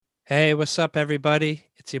Hey, what's up, everybody?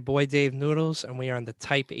 It's your boy Dave Noodles, and we are on the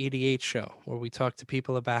Type 88 show, where we talk to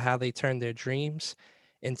people about how they turn their dreams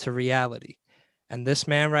into reality. And this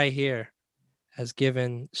man right here has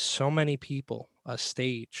given so many people a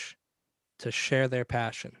stage to share their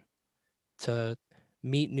passion, to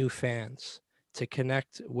meet new fans, to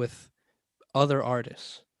connect with other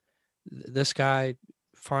artists. This guy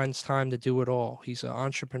finds time to do it all. He's an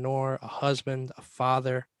entrepreneur, a husband, a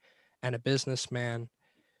father, and a businessman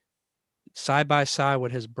side by side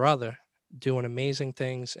with his brother doing amazing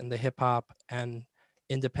things in the hip hop and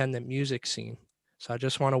independent music scene. So I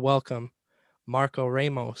just want to welcome Marco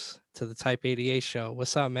Ramos to the Type 88 show.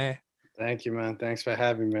 What's up, man? Thank you, man. Thanks for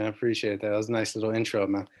having me, man. I appreciate that. That was a nice little intro,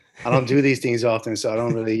 man. I don't do these things often, so I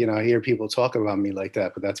don't really, hear people talk about me like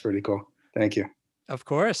that, but that's pretty cool. Thank you. Of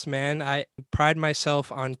course, man. I pride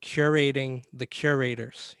myself on curating the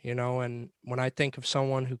curators, and when I think of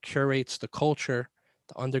someone who curates the culture,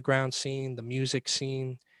 the underground scene, the music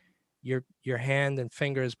scene, your hand and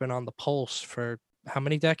finger has been on the pulse for how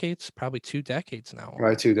many decades? Probably 2 decades now Right,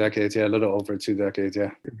 almost. 2 decades. Yeah, a little over 2 decades.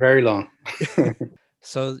 Yeah, very long.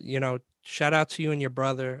 So, shout out to you and your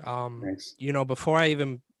brother. Thanks. Before I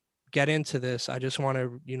even get into this, I just want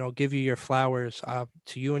to, give you your flowers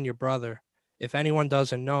to you and your brother. If anyone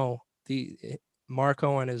doesn't know,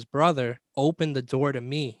 Marco and his brother opened the door to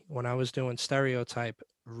me when I was doing Stereotype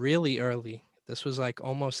really early. This was like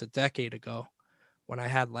almost a decade ago when I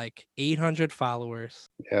had like 800 followers.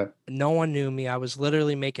 Yeah. No one knew me. I was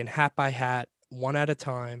literally making hat by hat, one at a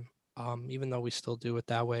time. Even though we still do it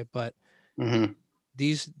that way, but Hmm.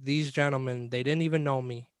 these gentlemen, they didn't even know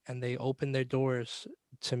me, and they opened their doors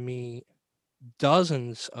to me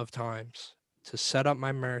dozens of times to set up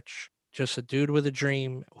my merch. Just a dude with a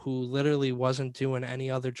dream who literally wasn't doing any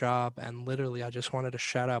other job, and literally I just wanted to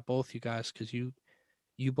shout out both you guys because you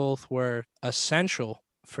both were essential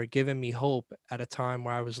for giving me hope at a time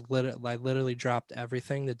where I was literally dropped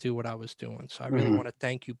everything to do what I was doing. So I really Hmm. want to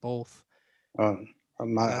thank you both Uh, for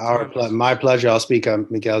that time. my pleasure. I'll speak on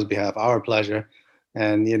Miguel's behalf. Our pleasure.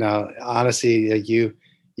 And honestly, like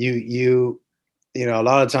a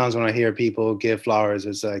lot of times when I hear people give flowers,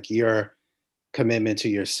 it's like your commitment to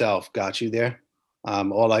yourself got you there.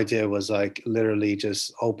 All I did was like literally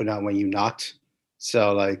just open up when you knocked.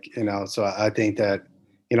 So I think that,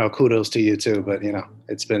 kudos to you too. But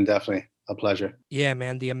it's been definitely a pleasure. Yeah,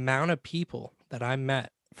 man, the amount of people that I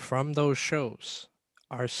met from those shows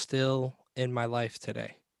are still in my life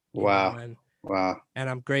today, Wow. and Wow.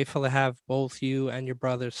 I'm grateful to have both you and your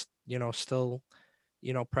brothers, still,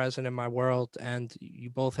 present in my world, and you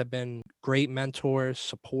both have been great mentors,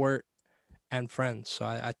 support, and friends. So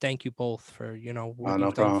I thank you both for, what No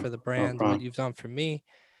you've done problem. for the No brand, what problem. you've done for me.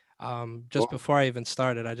 Just Cool. before I even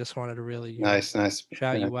started, I just wanted to really, Nice, nice.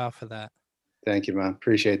 shout Yeah, you out for that. thank you, man.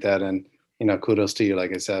 Appreciate that. And, kudos to you,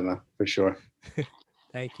 like I said, man, for sure.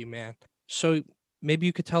 Thank you, man. So maybe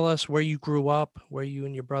you could tell us where you grew up, where you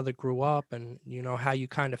and your brother grew up, and how you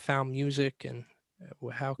kind of found music and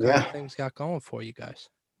how kind of Yeah. things got going for you guys.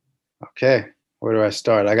 Okay. Where do I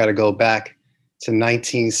start? I got to go back to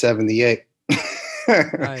 1978.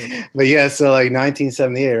 Nice. But yeah, so like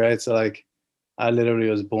 1978, right? So like I literally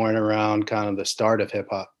was born around kind of the start of hip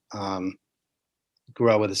hop.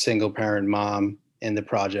 Grew up with a single parent mom in the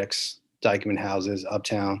projects, Dykeman houses,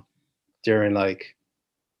 uptown during like,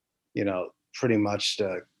 pretty much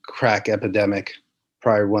the crack epidemic,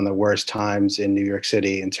 probably one of the worst times in New York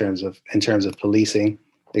City in terms of policing,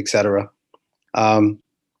 etc. Um,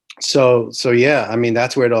 so yeah, I mean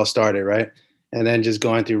that's where it all started, right? And then just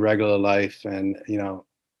going through regular life and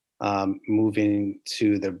moving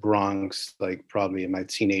to the Bronx, like probably in my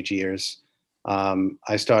teenage years,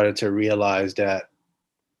 I started to realize that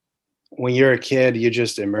when you're a kid, you're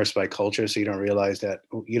just immersed by culture, so you don't realize that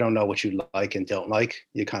you don't know what you like and don't like.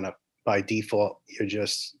 You kind of by default, you're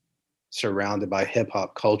just surrounded by hip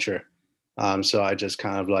hop culture. So I just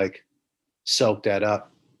kind of like soaked that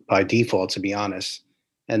up by default, to be honest.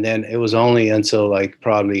 And then it was only until like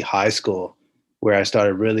probably high school where I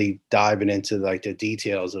started really diving into like the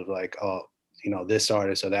details of like, oh, this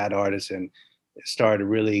artist or that artist, and started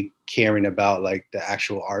really caring about like the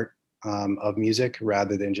actual art of music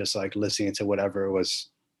rather than just like listening to whatever was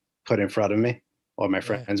put in front of me or my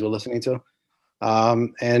Yeah. friends were listening to.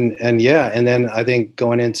 And yeah, and then I think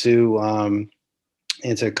going into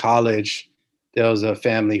college, there was a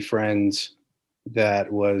family friend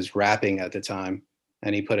that was rapping at the time,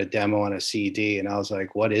 and he put a demo on a CD, and I was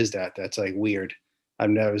like, "What is that? That's like weird." I've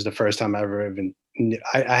never. It was the first time I ever even.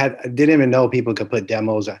 I didn't even know people could put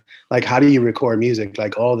demos. Like, how do you record music?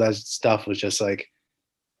 Like, all that stuff was just like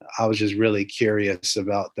I was just really curious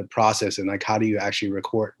about the process and like how do you actually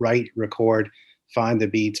record, find the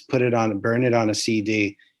beats, put it on, burn it on a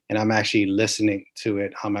CD, and I'm actually listening to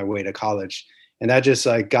it on my way to college. And that just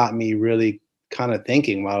like got me really kind of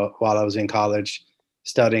thinking while I was in college,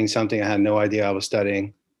 studying something I had no idea I was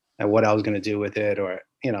studying and what I was going to do with it, or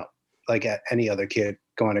like any other kid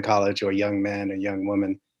going to college, or young man or young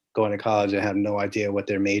woman going to college and have no idea what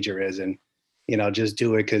their major is, and just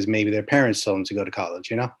do it because maybe their parents told them to go to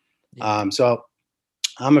college. Yeah. So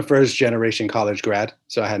I'm a first generation college grad,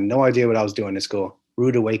 so I had no idea what I was doing in school.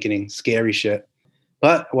 Rude awakening, scary shit.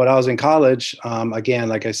 But when I was in college, again,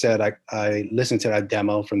 like I said, I listened to that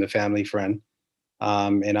demo from the family friend,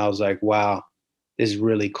 and I was like, wow, this is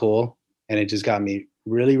really cool. And it just got me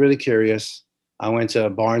really, really curious. I went to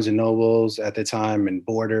Barnes and Nobles at the time and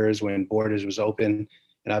Borders when Borders was open.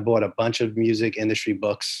 And I bought a bunch of music industry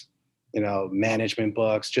books, management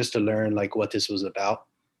books, just to learn like what this was about.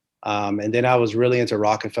 And then I was really into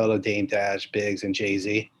Rockefeller, Dame Dash, Biggs, and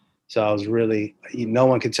Jay-Z. So I was really, no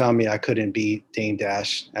one could tell me I couldn't be Dame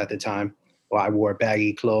Dash at the time. Well, I wore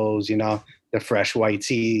baggy clothes, the fresh white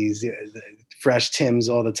tees, the fresh Tims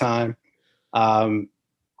all the time. Um,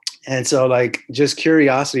 and so like just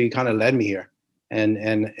curiosity kind of led me here.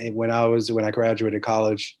 And when I graduated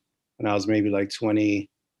college, when I was maybe like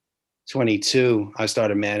 22, I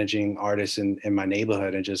started managing artists in my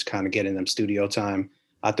neighborhood and just kind of getting them studio time.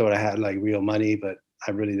 I thought I had like real money, but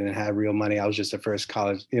I really didn't have real money. I was just the first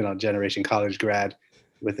college, generation college grad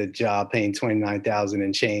with a job paying 29,000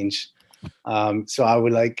 and change. So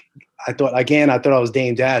I thought I was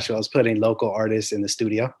Dame Dash. So I was putting local artists in the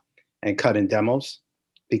studio and cutting demos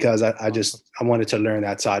because Awesome. I wanted to learn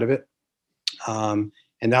that side of it. And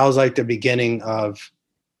that was like the beginning of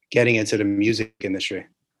getting into the music industry.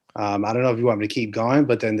 I don't know if you want me to keep going,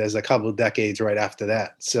 but then there's a couple of decades right after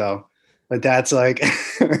that. So, but that's like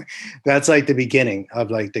that's like the beginning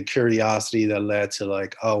of like the curiosity that led to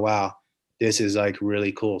like, oh wow, this is like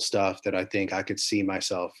really cool stuff that I think I could see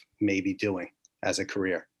myself maybe doing as a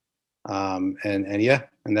career. And yeah,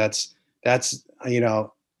 and that's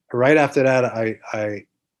right after that, I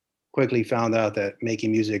quickly found out that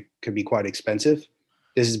making music could be quite expensive.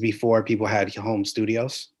 This is before people had home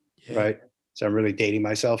studios, Yeah. right? So I'm really dating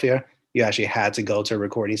myself here. You actually had to go to a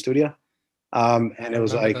recording studio. And I it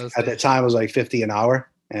was remember like those at the days. time it was like 50 an hour.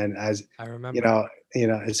 And as I you remember. know,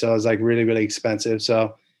 and so it was like really, really expensive.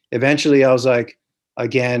 So eventually I was like,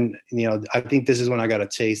 again, I think this is when I got a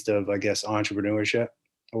taste of, I guess, entrepreneurship,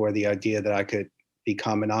 or the idea that I could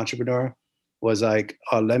become an entrepreneur was like,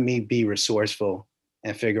 oh, let me be resourceful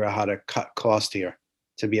and figure out how to cut cost here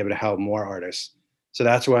to be able to help more artists. So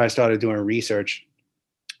that's where I started doing research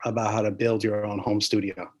about how to build your own home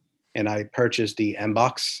studio. And I purchased the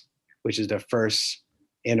Mbox, which is the first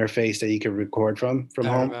interface that you can record from I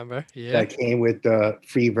home. remember. Yeah. That came with the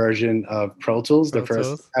free version of Pro Tools, the Pro first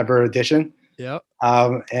Tools. ever edition. Yep.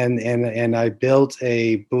 And I built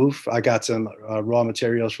a booth. I got some raw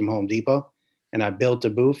materials from Home Depot, and I built a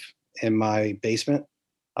booth in my basement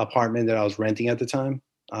apartment that I was renting at the time.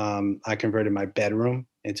 I converted my bedroom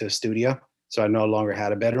into a studio, so I no longer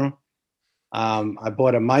had a bedroom. I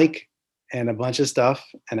bought a mic and a bunch of stuff,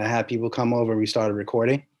 and I had people come over and we started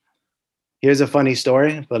recording. Here's a funny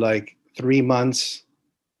story, but like 3 months,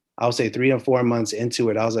 I'll say 3 or 4 months into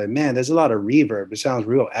it, I was like, man, there's a lot of reverb. It sounds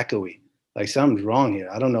real echoey. Like something's wrong here.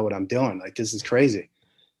 I don't know what I'm doing. Like this is crazy.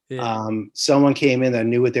 Yeah. Someone came in that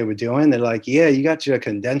knew what they were doing. They're like, yeah, you got your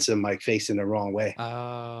condenser mic facing the wrong way.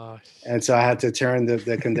 Oh, And so I had to turn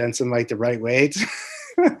the condenser mic the right way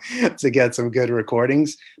to get some good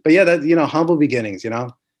recordings. But yeah, that humble beginnings.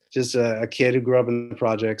 Just a kid who grew up in the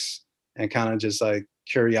projects, and kind of just like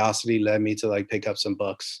curiosity led me to like pick up some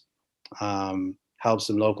books, help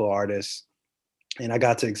some local artists, and I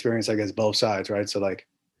got to experience, I guess, both sides, right? So like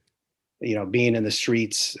being in the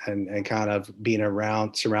streets and kind of being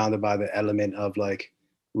around surrounded by the element of like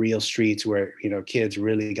real streets where kids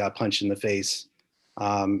really got punched in the face,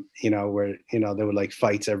 where there were like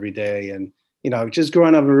fights every day, and just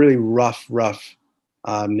growing up in really rough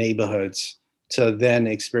neighborhoods, to then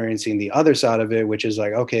experiencing the other side of it, which is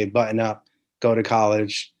like, okay, button up, go to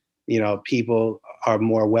college. People are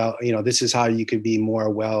more this is how you could be more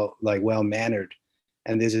well mannered,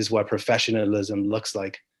 and this is what professionalism looks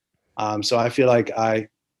like. So I feel like I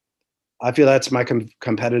feel that's my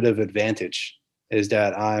competitive advantage, is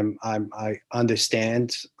that I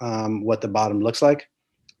understand what the bottom looks like,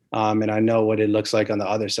 and I know what it looks like on the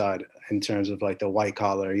other side in terms of like the white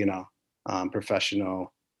collar,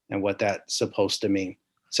 professional, and what that's supposed to mean.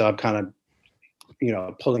 So I'm kind of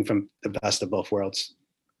pulling from the best of both worlds.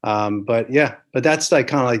 But yeah, but that's like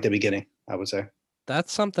kind of like the beginning, I would say.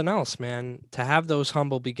 that's something else, man. To have those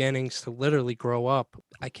humble beginnings, to literally grow up.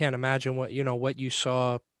 I can't imagine what what you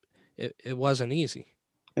saw. It wasn't easy,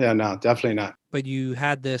 Yeah, no, definitely not. but you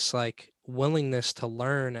had this like willingness to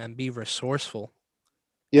learn and be resourceful,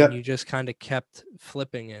 and you Yep, just kind of kept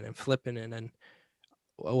flipping it and flipping it. And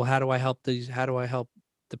oh, how do I help these? How do I help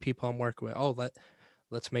the people I'm working with? Oh,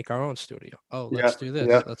 let's make our own studio. Oh, let's yep, do this.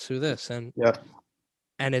 yep, Let's do this. yep.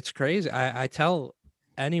 And it's crazy. I tell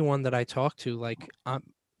anyone that I talk to, like,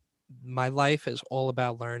 my life is all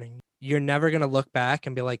about learning. You're never going to look back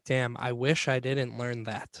and be like, damn, I wish I didn't learn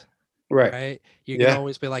that. Right. Right. You're going to Yeah.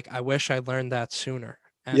 always be like, I wish I learned that sooner.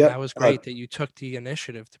 And that Yep. was great that you took the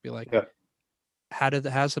initiative to be like, Yep.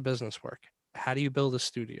 how's the business work? How do you build a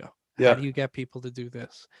studio? How do Yep. you get people to do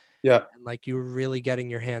this? Yep. And like, you were really getting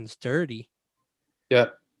your hands dirty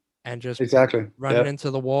Yep. and just Exactly. running Yep.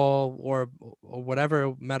 into the wall, or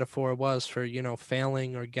whatever metaphor was for,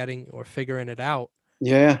 failing or getting or figuring it out.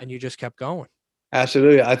 Yeah. And you just kept going.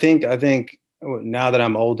 Absolutely. I think now that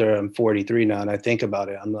I'm older, I'm 43 now, and I think about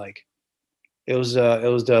it, I'm like, it was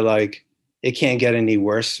the like, it can't get any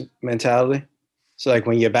worse mentality. So like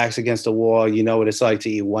when your back's against the wall, you know what it's like to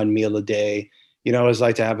eat one meal a day. You know what it's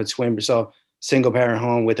like to have a twin. So single parent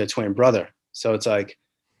home with a twin brother. So it's like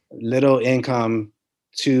little income,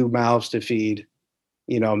 two mouths to feed,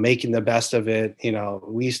 making the best of it.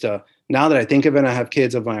 We used to, now that I think of it, I have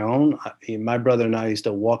kids of my own. My brother and I used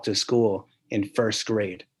to walk to school in first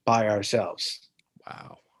grade by ourselves.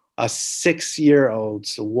 Wow. A 6 year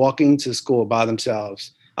olds walking to school by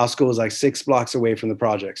themselves. Our school was like 6 blocks away from the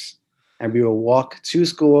projects. And we would walk to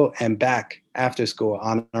school and back after school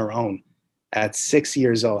on our own at 6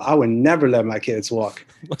 years old. I would never let my kids walk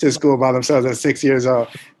to school by themselves at 6 years old,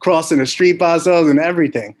 crossing the street by themselves and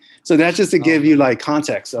everything. So that's just to Oh give you man. like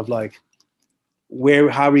context of like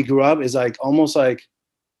how we grew up is like almost like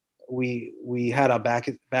we had our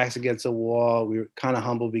backs against the wall. We were kind of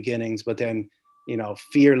humble beginnings, but then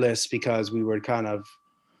fearless because we were kind of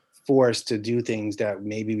forced to do things that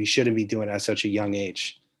maybe we shouldn't be doing at such a young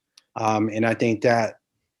age. And I think that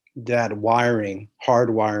hard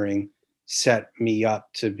wiring, set me up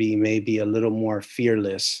to be maybe a little more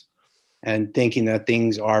fearless and thinking that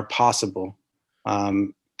things are possible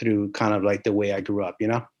through kind of like the way I grew up,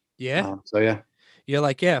 Yeah. So yeah, You're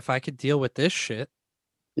like, yeah, if I could deal with this shit,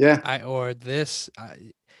 yeah, I or this,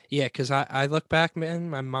 yeah, because I look back, man,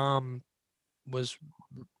 my mom was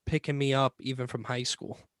picking me up even from high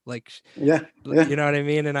school. Like, yeah, yeah, you know what I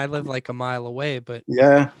mean? And I live like a mile away, but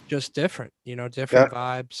yeah, just different, yeah, different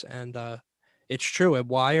vibes. And it's true. It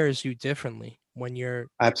wires you differently when you're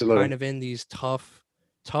kind absolutely, of in these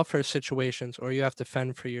tougher situations, or you have to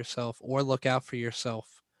fend for yourself or look out for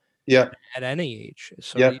yourself yeah, at any age.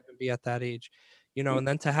 So to yeah, even be at that age, and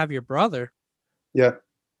then to have your brother, yeah,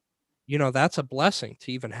 that's a blessing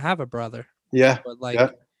to even have a brother. yeah, But yeah.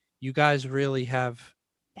 like, you guys really have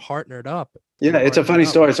partnered up Yeah, and it's a partnered funny up.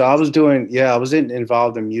 story. So I was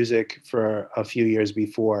involved in music for a few years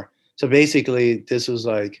before. So basically, this was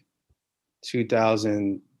like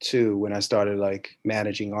 2002 when I started like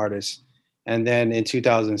managing artists. And then in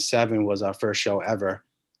 2007 was our first show ever.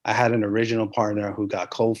 I had an original partner who got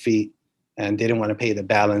cold feet and didn't want to pay the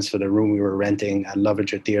balance for the room we were renting at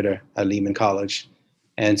Lovinger Theater at Lehman College.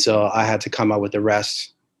 And so I had to come up with the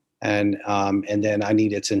rest. And then I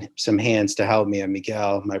needed some hands to help me. And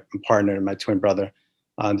Miguel, my partner and my twin brother,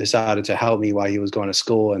 decided to help me while he was going to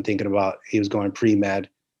school and he was going pre-med.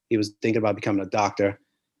 He was thinking about becoming a doctor.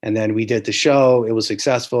 And then we did the show. It was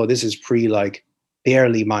successful. This is pre like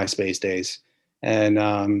barely MySpace days. And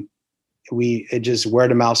it just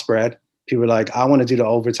word of mouth spread. People were like, I want to do the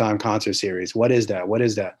overtime concert series. What is that? What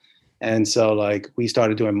is that? And so like we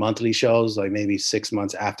started doing monthly shows, like maybe 6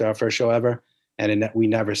 months after our first show ever. And we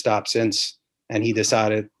never stopped since. And he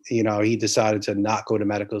decided to not go to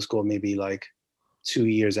medical school maybe like 2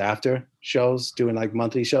 years after shows, doing like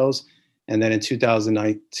monthly shows. And then in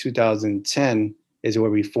 2009, 2010 is where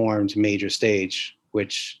we formed Majorstage,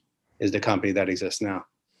 which is the company that exists now.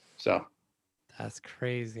 So That's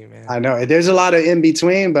crazy, man. I know there's a lot of in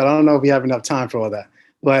between, but I don't know if we have enough time for all that.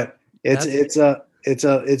 But That's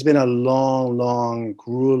it's been a long, long,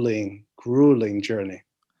 grueling journey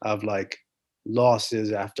of like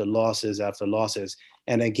losses after losses after losses.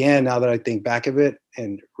 And again, now that I think back of it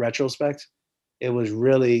in retrospect, it was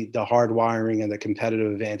really the hard wiring and the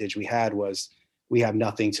competitive advantage we had was we have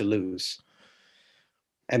nothing to lose.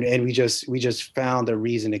 And we just found a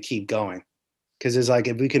reason to keep going because it's like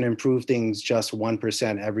if we can improve things just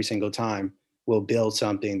 1% every single time, we'll build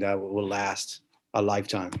something that will last a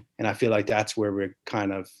lifetime. And I feel like that's where we're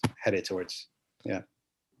kind of headed towards. Yeah.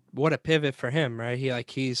 what a pivot for him, right?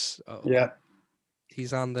 He's Yeah.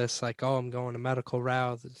 he's on this like, oh, I'm going to medical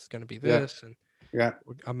route. It's going to be Yeah. this, and Yeah.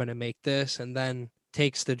 I'm going to make this, and then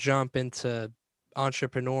takes the jump into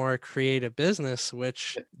entrepreneur, creative business,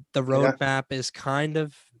 which the Yeah. roadmap is kind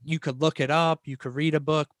of, you could look it up, you could read a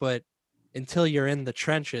book, but until you're in the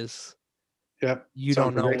trenches, Yeah. you It's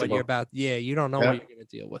don't know what you're unpredictable. about. Yeah, you don't know what Yeah. you're going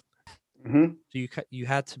to deal with. Hmm. So you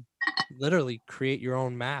had to literally create your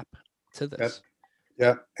own map to Yep. this.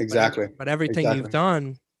 Yeah. But Exactly. but everything you've Exactly.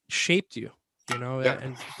 done shaped you, Yeah.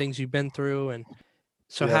 and things you've been through. And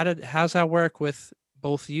so Yeah. how's that work with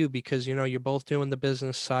both you? Because you're both doing the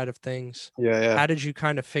business side of things. Yeah. Yeah. How did you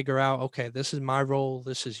kind of figure out, okay, this is my role,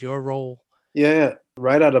 this is your role? Yeah. Yeah.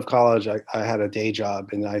 Right out of college, I had a day job,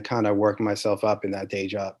 and I kind of worked myself up in that day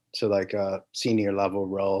job to like a senior level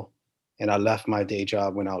role. And I left my day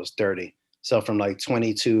job when I was 30. So from like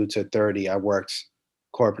 22 to 30, I worked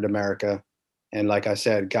corporate America. And like I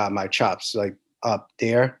said, got my chops like up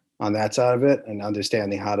there on that side of it and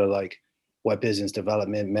understanding how to like what business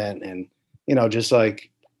development meant and, just like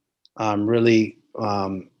really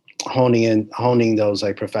honing those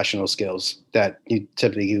like professional skills that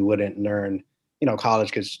you wouldn't learn.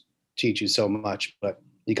 College could teach you so much, but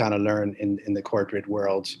you kind of learn in the corporate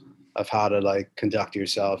world of how to like conduct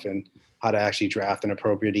yourself and how to actually draft an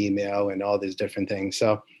appropriate email and all these different things.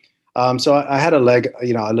 So I had a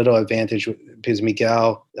little advantage because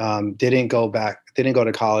Miguel didn't go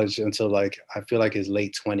to college until like I feel like his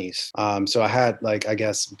late 20s. So I had like I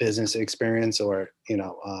guess business experience or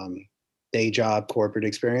day job corporate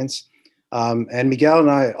experience. And Miguel and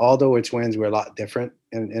I, although we're twins, we're a lot different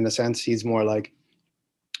in a sense. He's more like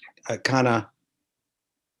a kind of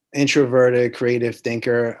introverted, creative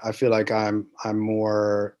thinker. I feel like I'm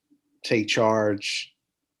more take charge,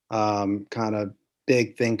 kind of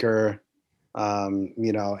big thinker,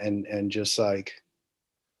 and just like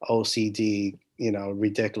OCD,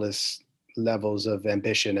 ridiculous levels of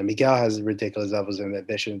ambition. And Miguel has ridiculous levels of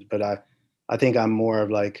ambition, but I think I'm more of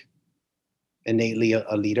like innately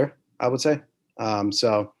a leader, I would say.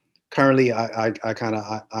 So currently,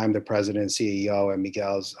 I'm the president and CEO, and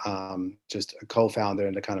Miguel's just a co-founder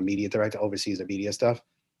and the kind of media director, oversees the media stuff.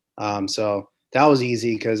 So that was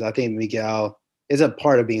easy because I think Miguel is a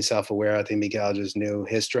part of being self-aware. I think Miguel just knew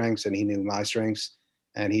his strengths and he knew my strengths,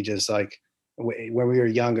 and he just like when we were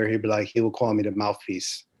younger, he'd be like he would call me the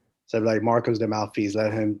mouthpiece. So I'd be like Marco's the mouthpiece.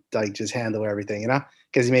 Let him like just handle everything,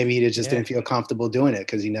 because maybe he just Yeah. didn't feel comfortable doing it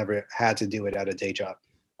because he never had to do it at a day job.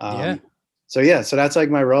 Yeah. Um, so yeah, so that's like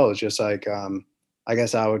my role. It's just like I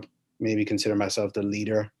guess I would maybe consider myself the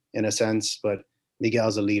leader in a sense, but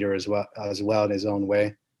Miguel's a leader as well in his own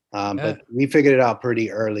way. Yeah. But we figured it out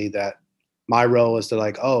pretty early that my role was to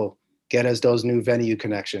like, oh, get us those new venue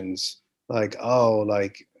connections, like, oh,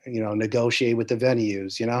 like, negotiate with the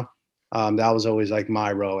venues. That was always like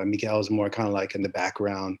my role. And Miguel was more kind of like in the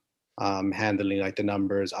background, handling like the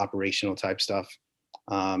numbers, operational type stuff.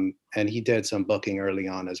 And he did some booking early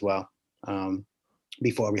on as well,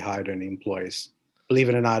 before we hired any employees. Believe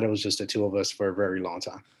it or not, it was just the two of us for a very long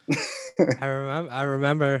time. I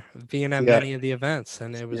remember being at Yeah, many of the events,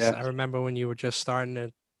 and yeah, I remember when you were just starting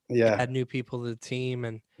to yeah, add new people to the team,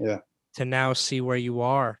 and yeah, to now see where you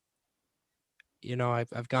are.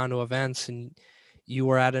 I've gone to events, and you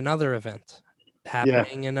were at another event yeah,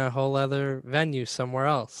 happening in a whole other venue somewhere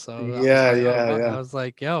else. So I was yeah, like, oh, yeah, wow. I yeah. was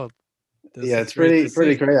like, yo, this Yeah, is it's great to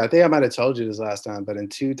pretty see. crazy. I think I might have told you this last time, but in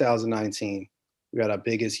 2019, we had our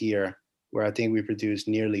biggest year where I think we produced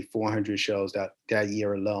nearly 400 shows that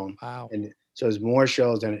year alone, Wow. and so it's more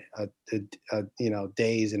shows than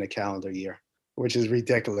days in a calendar year, which is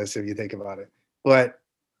ridiculous if you think about it. But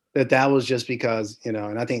that was just because and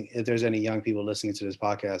I think if there's any young people listening to this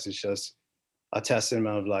podcast, it's just a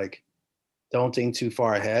testament of like don't think too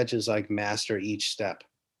far ahead, just like master each step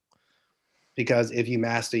because if you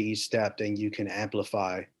master each step, then you can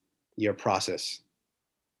amplify your process.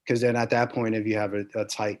 Because then at that point, if you have a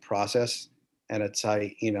tight process and a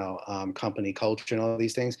tight, company culture and all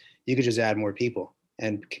these things, you could just add more people,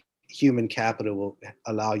 and human capital will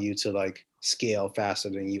allow you to like scale faster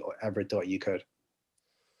than you ever thought you could.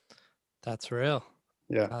 That's real.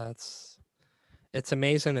 Yeah, That's It's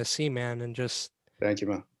amazing to see, man. And just, thank you,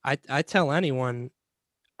 man. I tell anyone,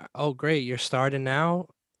 oh, great, you're starting now.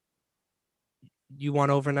 You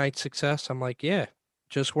want overnight success? I'm like, yeah,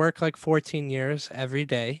 just work like 14 years every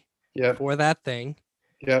day Yep, for that thing.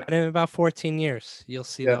 yep, And in about 14 years, you'll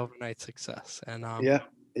see the yep, overnight success. And yeah,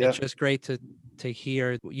 it's yeah, just great to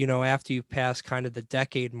hear, after you've passed kind of the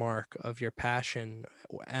decade mark of your passion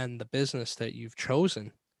and the business that you've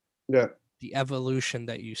chosen, yeah, the evolution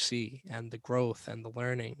that you see and the growth and the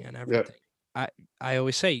learning and yeah, everything. I I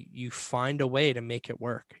always say you find a way to make it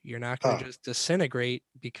work. You're not going to Oh, just disintegrate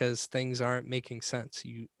because things aren't making sense.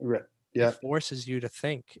 right. It Yeah, forces you to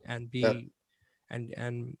think and yeah, be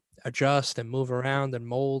and adjust and move around and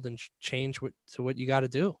mold and change what to what you got to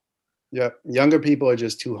do. yeah. Younger people are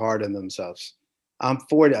just too hard on themselves. I'm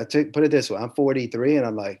 40. Put it this way: I'm 43, and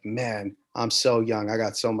I'm like, man, I'm so young. I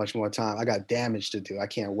got so much more time. I got damage to do. I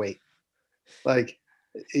can't wait. Like,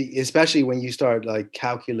 especially when you start like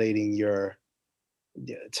calculating your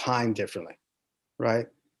time differently, right?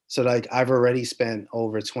 So like, I've already spent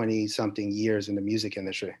over 20 something years in the music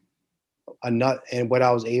industry. And what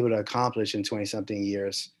I was able to accomplish in 20 something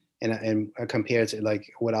years, and compared to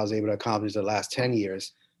like what I was able to accomplish the last 10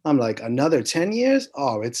 years, I'm like, another 10 years.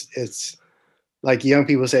 Oh, it's like young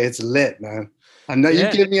people say, it's lit, man. I know you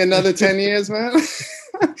Yeah. give me another 10 years, man.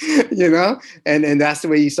 You know, and that's the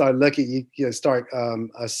way you start looking. You start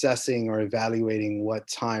assessing or evaluating what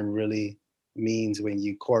time really means when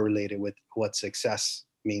you correlate it with what success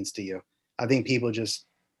means to you. I think people just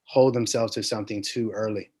hold themselves to something too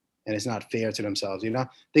early, and it's not fair to themselves. You know,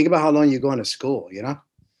 think about how long you're going to school. You know,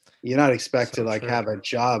 you're not expect to So like true. have a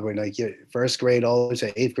job when like your first grade all the way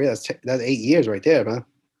to eighth grade. That's 8 years right there, man.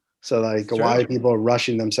 So like, It's why true. are people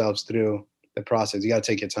rushing themselves through the process? You got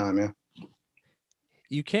to take your time, yeah.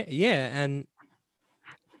 You can't. Yeah, and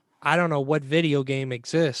I don't know what video game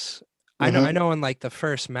exists. I Hmm. know in like the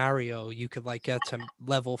first Mario, you could like get to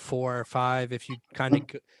level 4 or 5 if you kind of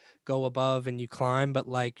go above and you climb, but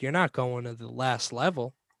like you're not going to the last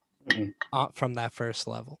level Mm-mm. from that first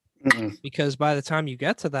level Mm-mm. because by the time you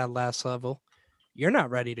get to that last level, you're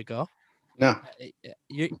not ready to go. No.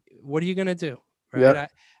 You what are you going to do? Right?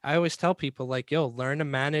 Yep. I always tell people like, "Yo, learn to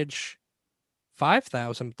manage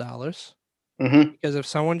 $5,000 Hmm. because if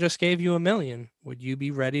someone just gave you 1,000,000, would you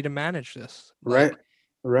be ready to manage this?" Right. Like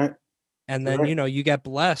Right. and then Right. you get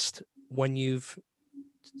blessed when you've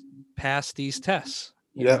passed these tests.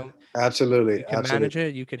 Yep. You Absolutely. can manage Absolutely.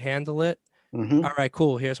 it, you could handle it. Hmm. All right,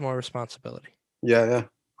 cool. Here's more responsibility. Yeah. Yeah. Go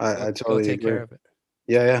I go totally take agree. care of it.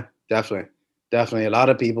 Yeah. Yeah. Definitely. Definitely. A lot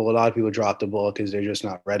of people drop the ball because they're just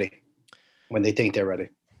not ready when they think they're ready.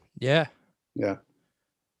 Yeah. Yeah.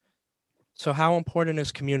 So how important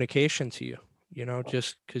is communication to you?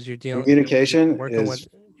 Just because Communication is,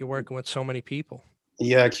 you're working with so many people.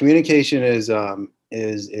 yeah, communication is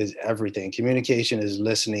everything. Communication is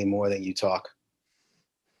listening more than you talk.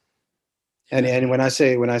 And Yeah. when I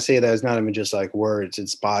say that, it's not even just like words,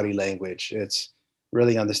 it's body language. It's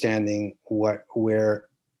really understanding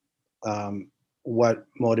um, what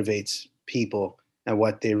motivates people and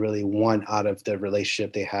what they really want out of the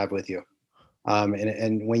relationship they have with you.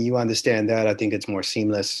 And when you understand that, I think it's more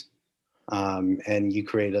seamless, and you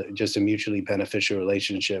create just a mutually beneficial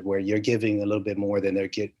relationship where you're giving a little bit more than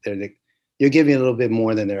you're giving a little bit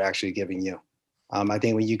more than they're actually giving you. I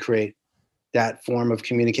think when you create that form of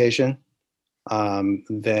communication,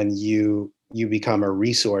 then you become a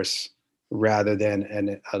resource rather than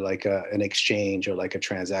an exchange or like a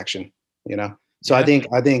transaction. You know, so I Yeah. think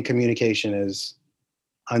I think communication is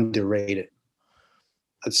underrated.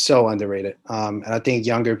 It's so underrated, and I think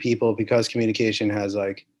younger people, because communication has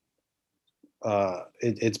like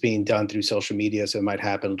it's being done through social media, so it might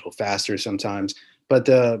happen a little faster sometimes. But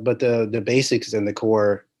the basics and the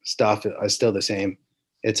core stuff are still the same.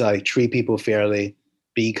 It's like treat people fairly,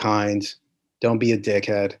 be kind, don't be a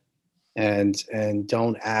dickhead, and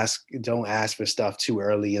don't ask for stuff too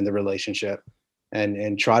early in the relationship,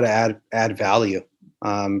 and try to add value,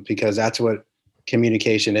 because that's what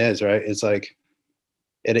communication is, right? It's like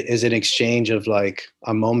it is an exchange of like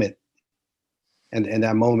a moment, and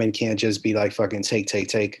that moment can't just be like fucking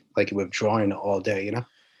take like withdrawing all day, you know.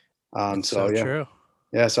 It's So so yeah. true.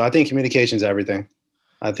 Yeah, so I think communication is everything.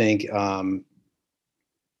 I think I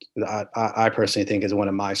personally think is one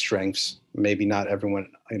of my strengths. Maybe not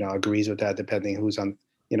everyone agrees with that, depending who's on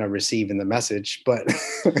receiving the message. But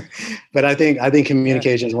but I think Yeah.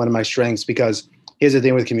 communication is one of my strengths, because here's the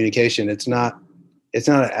thing with communication: it's not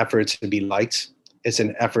an effort to be liked. It's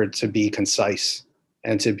an effort to be concise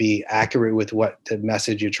and to be accurate with what the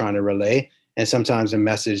message you're trying to relay. And sometimes the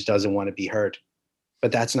message doesn't want to be heard,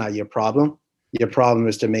 but that's not your problem. Your problem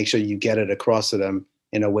is to make sure you get it across to them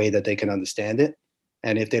in a way that they can understand it.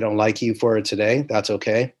 And if they don't like you for it today, that's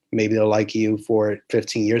okay. Maybe they'll like you for it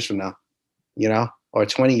 15 years from now, or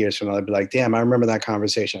 20 years from now. They'll be like, damn, I remember that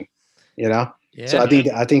conversation, you know? So I Yeah. think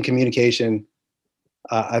I think communication,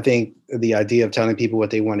 I think the idea of telling people what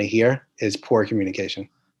they want to hear is poor communication.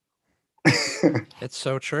 It's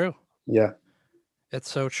so true. Yeah. It's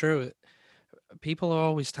so true. People are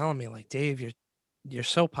always telling me like, "Dave, you're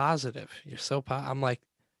so positive. You're so I'm like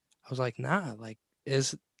I was like, "Nah, like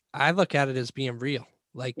is I look at it as being real,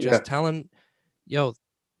 like Yeah. just telling, yo,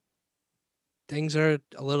 things are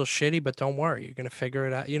a little shitty, but don't worry, you're gonna figure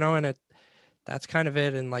it out, and that's kind of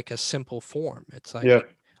it in like a simple form. It's like Yeah.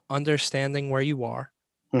 understanding where you are,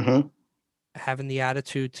 Mm-hmm. having the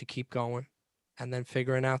attitude to keep going, and then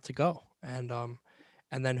figuring out to go.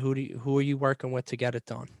 And then who are you working with to get it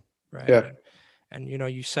done, right? Yeah. And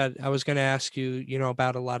you said I was going to ask you,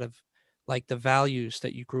 about a lot of like the values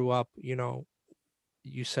that you grew up.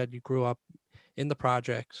 You said you grew up in the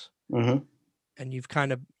projects, Mm-hmm. and you've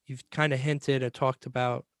kind of hinted or talked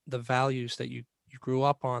about the values that you grew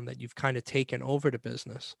up on that you've kind of taken over to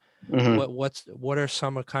business. Mm-hmm. What are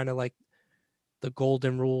some of kind of like the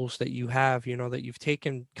golden rules that you have, that you've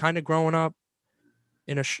taken kind of growing up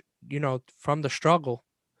in from the struggle,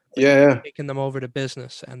 but Yeah. you've Yeah. taken them over to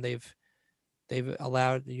business, and they've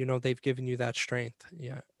allowed, they've given you that strength.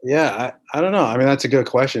 Yeah. Yeah. I don't know. I mean, that's a good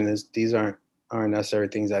question. These aren't necessarily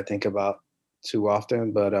things I think about too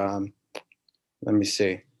often, but let me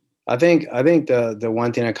see. I think the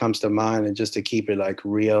one thing that comes to mind, and just to keep it like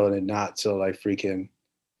real and not so like freaking,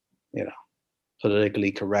 you know,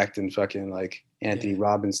 politically correct and fucking like Yeah. Anthony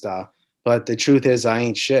Robbins style. But the truth is, I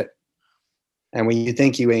ain't shit. And when you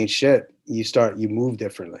think you ain't shit, you move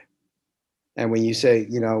differently. And when you Yeah. say,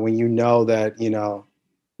 when you know that, you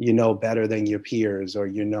know better than your peers, or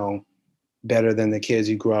better than the kids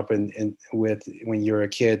you grew up in with when you were a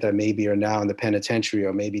kid that maybe are now in the penitentiary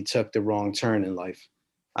or maybe took the wrong turn in life.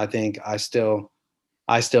 I think I still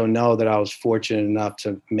know that I was fortunate enough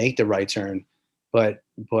to make the right turn, but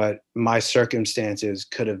my circumstances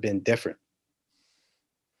could have been different.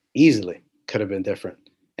 Easily could have been different.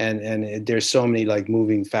 There's so many like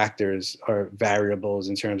moving factors or variables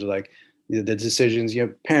in terms of like the decisions your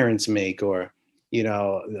parents make, or an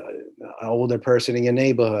older person in your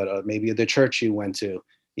neighborhood, or maybe the church you went to,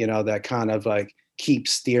 that kind of like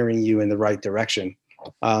keeps steering you in the right direction.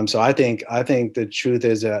 So I think the truth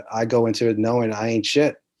is that I go into it knowing I ain't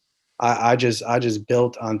shit. I just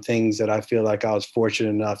built on things that I feel like I was fortunate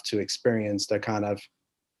enough to experience that kind of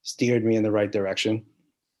steered me in the right direction,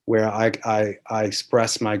 where I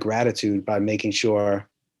express my gratitude by making sure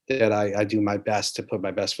that I do my best to put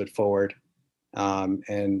my best foot forward.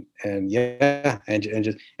 And yeah,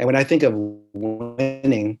 and when I think of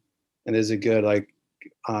winning, and there's a good like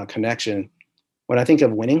connection. When I think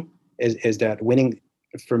of winning, is that winning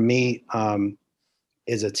for me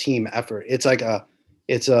is a team effort.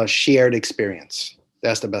 It's a shared experience.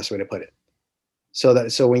 That's the best way to put it.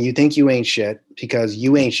 So when you think you ain't shit, because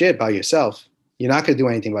you ain't shit by yourself, you're not gonna do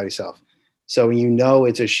anything by yourself. So when you know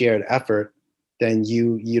it's a shared effort, then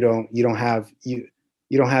you don't have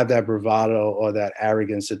that bravado or that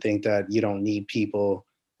arrogance to think that you don't need people,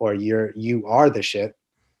 or you are the shit,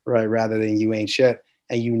 right? Rather than you ain't shit,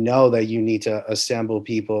 and you know that you need to assemble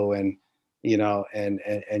people, and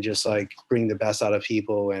and just like bring the best out of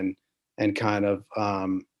people, and kind of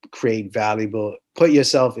create valuable, put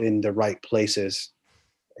yourself in the right places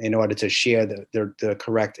in order to share the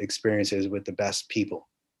correct experiences with the best people.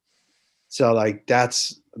 So like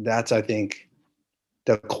that's I think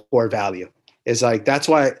the core value. Is like that's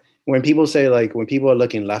why when people say, like, when people are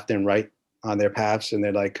looking left and right on their paths, and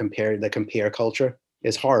they're like the compare culture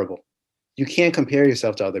is horrible. You can't compare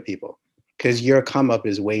yourself to other people, because your come up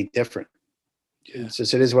is way different. Yeah. So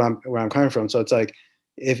this is where I'm coming from. So it's like,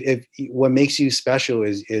 if what makes you special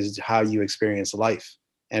is how you experience life,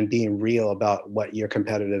 and being real about what your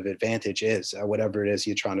competitive advantage is, or whatever it is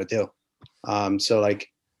you're trying to do. So like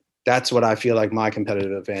that's what I feel like my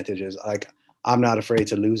competitive advantage is. Like, I'm not afraid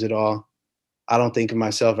to lose it all. I don't think of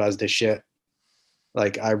myself as the shit.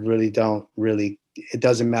 Like, I really don't really. It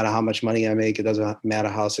doesn't matter how much money I make. It doesn't matter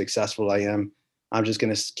how successful I am. I'm just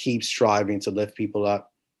gonna keep striving to lift people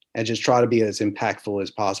up, and just try to be as impactful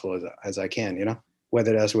as possible as I can.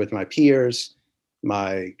 Whether that's with my peers,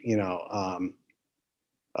 my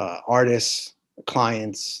artists,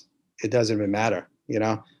 clients. It doesn't even matter.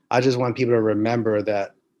 I just want people to remember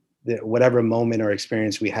that whatever moment or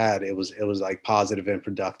experience we had, it was like positive and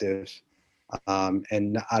productive.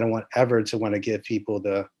 And I don't want ever to want to give people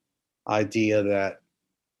the idea that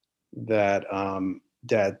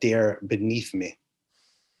they're beneath me.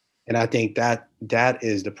 And I think that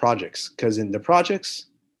is the projects, because in the projects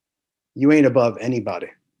you ain't above anybody.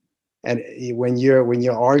 And when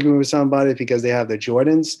you're arguing with somebody because they have the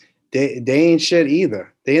Jordans, they ain't shit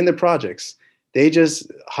either. They in the projects. They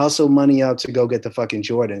just hustle money out to go get the fucking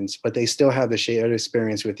Jordans, but they still have the shared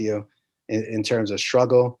experience with you in terms of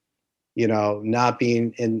struggle. Not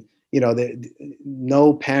being in.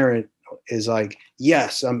 No parent is like,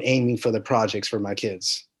 yes, I'm aiming for the projects for my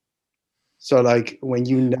kids. So like when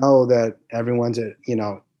you know that everyone's at,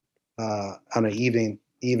 on an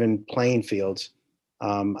even playing field.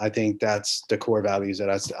 I think that's the core values that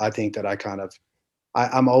I think that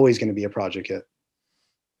I'm always going to be a project hit.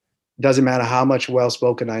 Doesn't matter how much well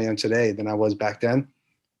spoken I am today than I was back then.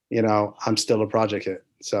 I'm still a project hit.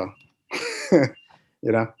 So,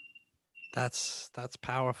 you know, That's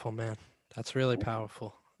powerful, man. That's really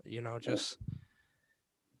powerful. Just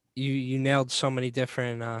you nailed so many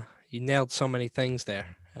different you nailed so many things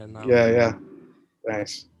there. And yeah, yeah.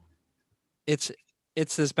 Thanks. it's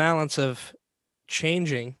it's this balance of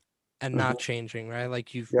changing and not Hmm. changing, right?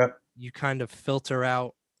 Like Yep. you kind of filter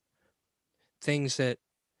out things that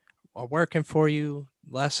are working for you,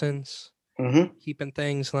 lessons, Hmm. keeping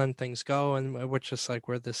things, letting things go, and we're just like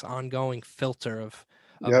we're this ongoing filter of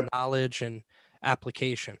Yep. knowledge and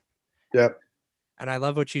application. Yep. And I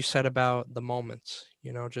love what you said about the moments.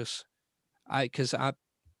 Just because I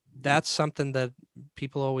that's something that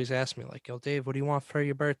people always ask me, like, "Yo, Dave, what do you want for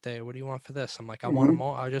your birthday? What do you want for this?" I'm like, Hmm.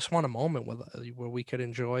 I just want a moment where we could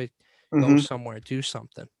enjoy, go Hmm. somewhere, do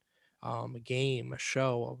something, a game, a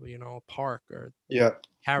show, a park or Yep. Yep.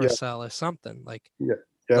 carousel or something. Like, Yep.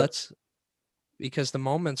 Yep. let's because the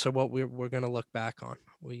moments are what we're gonna look back on.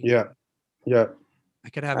 Yep. Yep. I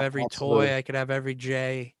could have every Absolutely. toy, I could have every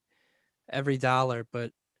J, every dollar,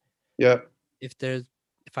 but Yep. if there's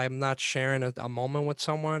if I'm not sharing a moment with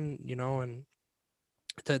someone, and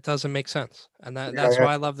that doesn't make sense. And Yeah. that's Yeah.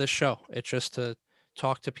 why I love this show. It's just to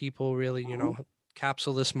talk to people, really, Mhm.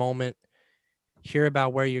 capsule this moment, hear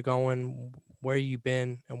about where you're going, where you've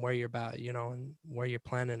been, and where you're about, and where you're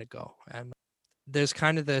planning to go. And there's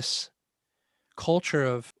kind of this culture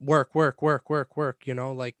of work, work, work, work, work,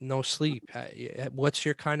 like no sleep. What's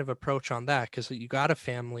your kind of approach on that? Because you got a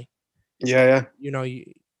family, Yeah. Yeah. you know,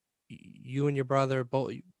 you and your brother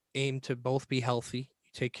both aim to both be healthy,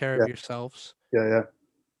 you take care of Yeah. yourselves, Yeah. Yeah.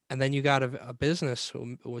 and then you got a business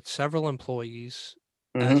with several employees,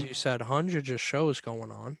 as Hmm. you said, hundreds of shows going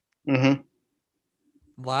on, Hmm.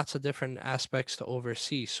 lots of different aspects to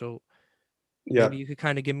oversee. So Yeah. maybe you could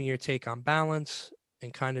kind of give me your take on balance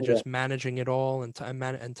and kind of Yeah. just managing it all and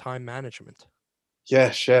time management. Yeah.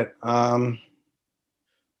 Shit.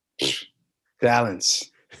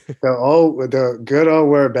 Balance. The good old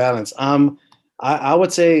word balance. I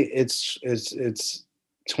would say it's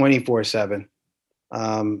 24/7.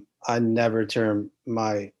 I never turn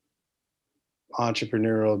my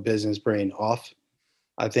entrepreneurial business brain off.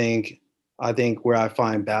 I think I think where I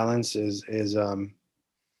find balance is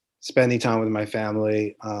spending time with my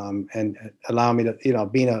family, and allow me to,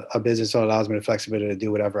 being a business owner allows me the flexibility to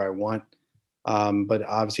do whatever I want. But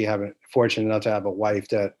obviously having fortunate enough to have a wife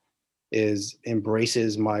that is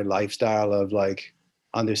embraces my lifestyle of like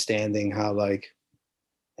understanding how like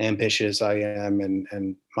ambitious I am,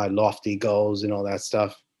 and my lofty goals and all that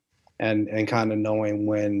stuff, and kind of knowing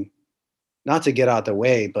when not to get out the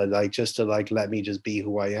way, but like just to like let me just be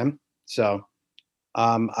who I am. So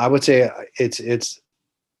I would say it's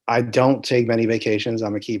I don't take many vacations. I'm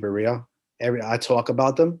gonna keep it real. I talk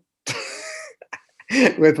about them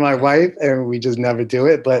with my Yeah. wife, and we just never do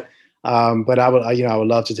it. But I would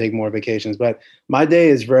love to take more vacations. But my day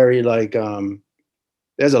is very like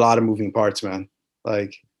there's a lot of moving parts, man.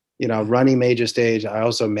 Like Yeah. running Majorstage. I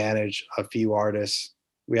also manage a few artists.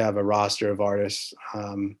 We have a roster of artists.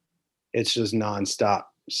 It's just nonstop.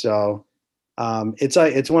 So it's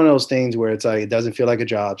like it's one of those things where it's like it doesn't feel like a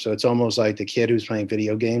job. So it's almost like the kid who's playing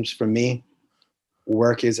video games. For me,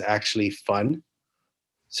 work is actually fun.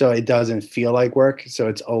 So it doesn't feel like work. So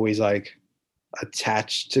it's always like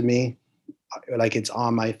attached to me, like it's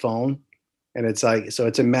on my phone. And it's like, so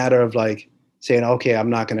it's a matter of like saying, okay, I'm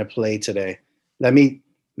not going to play today. Let me,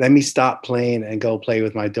 let me stop playing and go play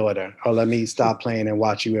with my daughter, or let me stop playing and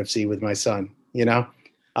watch UFC with my son.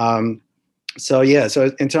 Um, so yeah,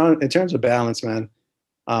 so in terms of balance, man,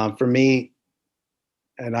 for me,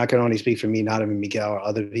 and I can only speak for me, not even Miguel or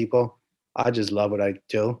other people. I just love what I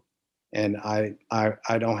do, and I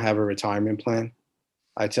don't have a retirement plan.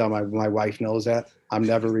 I tell my wife knows that I'm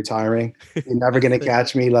never retiring. You're never I gonna say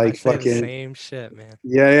catch me I like say the fucking same shit, man.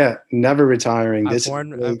 yeah, yeah, never retiring. This is I've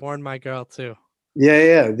way warned my girl too. yeah,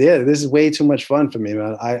 yeah, yeah. This is way too much fun for me,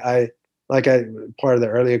 man. I part of the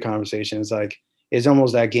earlier conversation is like it's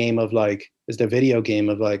almost that game of like it's the video game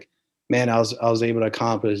of like, man, I was able to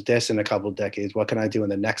accomplish this in a couple decades. What can I do in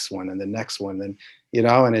the next one and the next one? And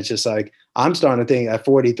and it's just like I'm starting to think at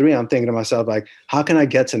 43, I'm thinking to myself, like, how can I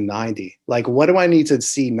get to 90? Like, what do I need to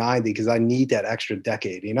see 90? Because I need that extra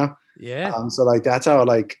decade. Yeah. So like that's how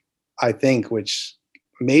like I think, which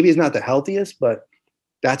maybe is not the healthiest, but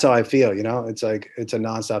that's how I feel. It's like it's a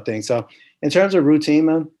nonstop thing. So in terms of routine,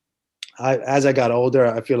 man, as I got older,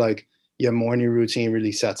 I feel like your morning routine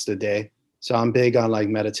really sets the day. So I'm big on like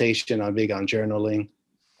meditation. I'm big on journaling.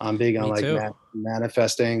 I'm big on Me like too.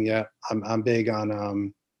 manifesting. Yeah, I'm big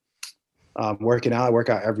on working out. I work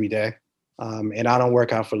out every day, and I don't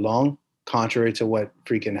work out for long, contrary to what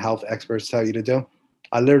freaking health experts tell you to do.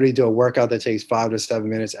 I literally do a workout that takes 5 to 7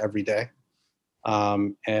 minutes every day,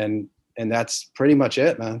 and that's pretty much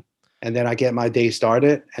it, man. And then I get my day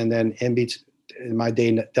started, and then my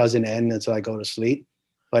day doesn't end until I go to sleep.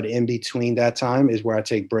 But in between that time is where I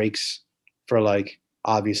take breaks for like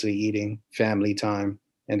obviously eating, family time,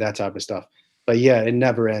 and that type of stuff. But yeah, it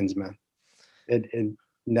never ends, man. It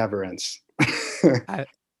never ends. I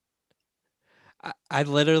I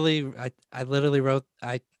literally wrote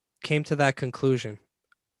I came to that conclusion.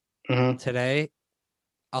 Hmm. Today,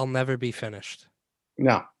 I'll never be finished.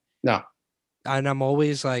 No, no, And I'm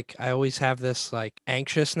always like I always have this like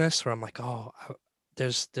anxiousness where I'm like, "Oh,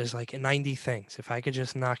 there's like 90 things. If I could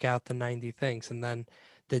just knock out the 90 things." And then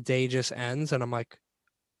the day just ends and I'm like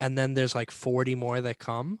and then there's like 40 more that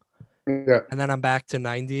come yeah, and then I'm back to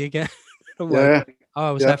 90 again. I'm like, yeah, "Oh,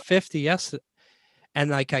 I was yeah, at 50 yesterday." And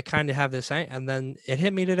like I kind of have this and then it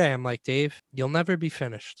hit me today. I'm like, "Dave, you'll never be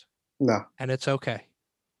finished no, and it's okay.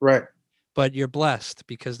 right. But you're blessed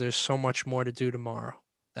because there's so much more to do tomorrow."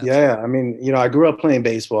 That's Yeah, I mean, I grew up playing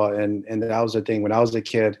baseball, and that was the thing. When I was a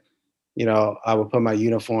kid, I would put my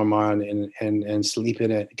uniform on and sleep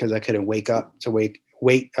in it because I couldn't wake up to wait.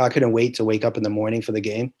 I couldn't wait to wake up in the morning for the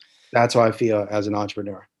game. That's how I feel as an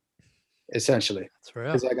entrepreneur, essentially. that's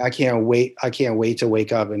real. It's like I can't wait. I can't wait to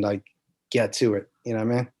wake up and like get to it. You know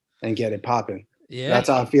what I mean? And get it popping. Yeah. That's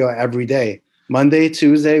how I feel every day. Monday,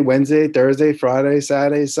 Tuesday, Wednesday, Thursday, Friday,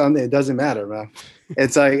 Saturday, Sunday. It doesn't matter, man.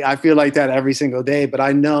 It's like I feel like that every single day. But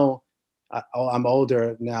I know I'm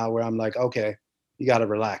older now, where I'm like, okay, you got to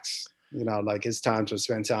relax. Like it's time to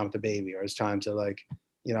spend time with the baby, or it's time to like,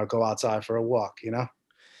 go outside for a walk.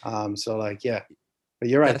 So like, yeah. But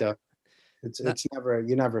you're right That though. It's that it's never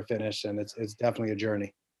you're never finished, and it's definitely a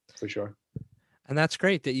journey for sure. and that's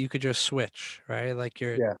great that you could just switch, right? Like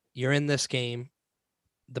Yeah, you're in this game,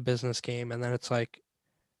 the business game, and then it's like,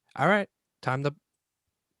 all right, time to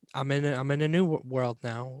I'm in a new world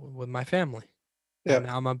now with my family, yeah, and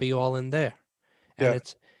I'm gonna be all in there. And yeah,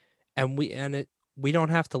 it's and it we don't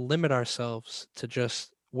have to limit ourselves to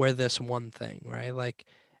just we're this one thing, right? Like,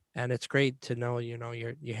 and it's great to know,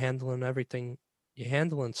 you're handling everything, you're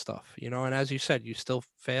handling stuff, and as you said, you still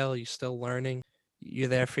fail, you're still learning. You're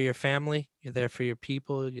there for your family, you're there for your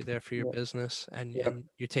people, you're there for your yeah, business, and yeah,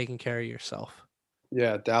 you're taking care of yourself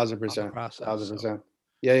yeah, thousand on the percent, process. thousand So percent.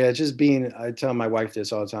 Yeah, yeah. Just being. I tell my wife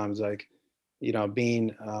this all the time. It's like,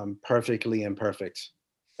 being perfectly imperfect.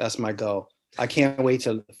 That's my goal. I can't wait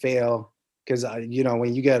to fail because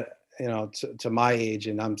when you get to my age,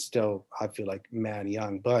 and I feel like man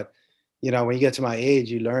young, but when you get to my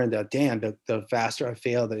age, you learn that damn, the faster I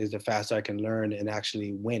fail, that is the faster I can learn and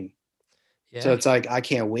actually win. So yeah, it's like I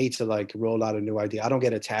can't wait to like roll out a new idea. I don't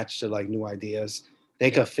get attached to like new ideas.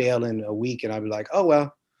 They could yep, fail in a week, and I'd be like, oh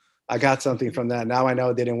well, I got something from that. Now I know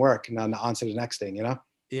it didn't work. Now on to the next thing.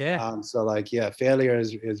 yeah. So like yeah, failure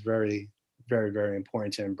is very, very, very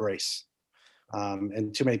important to embrace.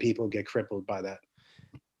 And too many people get crippled by that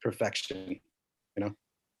perfection. You know?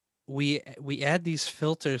 We add these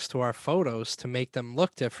filters to our photos to make them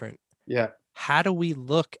look different. Yeah, How do we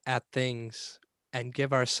look at things and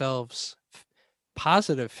give ourselves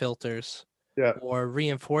positive filters yeah, or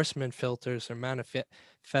reinforcement filters or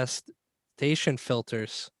manifestation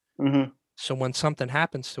filters hmm, so when something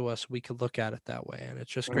happens to us we could look at it that way? And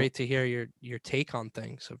it's just hmm, great to hear your take on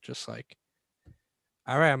things of just like,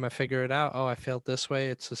 all right, I'm gonna figure it out. Oh, I felt this way.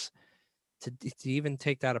 It's just to even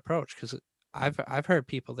take that approach because I've heard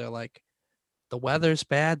people, they're like, the weather's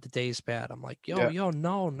bad, the day's bad. I'm like, yo, yeah,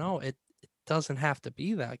 no, it doesn't have to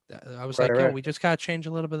be like that. I was right, like, yo, right, we just gotta change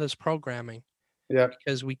a little bit of this programming yeah,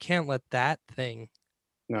 because we can't let that thing.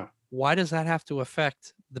 no, Why does that have to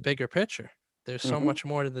affect the bigger picture? There's so hmm, much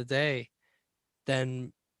more to the day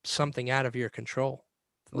than something out of your control.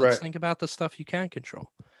 Let's right, think about the stuff you can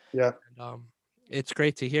control. yeah, And it's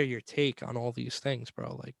great to hear your take on all these things,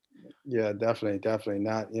 bro. Like, yeah, definitely, definitely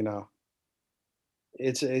not.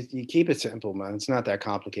 You keep it simple, man. It's not that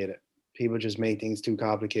complicated. People just make things too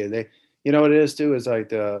complicated. What it is too is like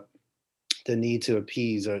the need to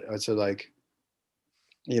appease, or to like,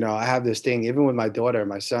 I have this thing even with my daughter and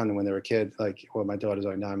my son when they were kids. Like, well, my daughter's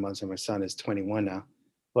like 9 months and my son is 21 now.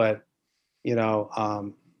 But you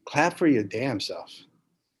know, clap for your damn self.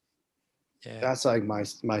 yeah, That's like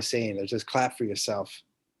my saying. Is just clap for yourself.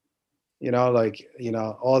 Like,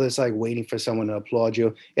 all this like waiting for someone to applaud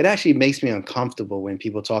you. It actually makes me uncomfortable when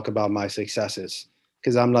people talk about my successes.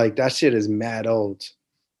 because I'm like, that shit is mad old.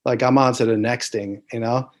 Like I'm on to the next thing, you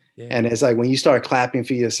know? Yeah, And it's like when you start clapping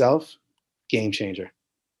for yourself, game changer.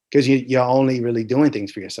 Because you're only really doing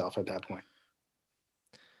things for yourself at that point.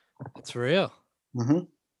 it's real. Hmm.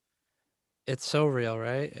 It's so real,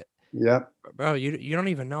 right? Yeah. Bro, you don't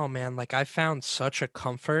even know, man. Like I found such a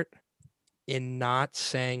comfort in not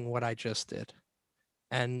saying what I just did.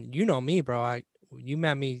 And you know me, bro. You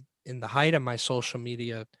met me in the height of my social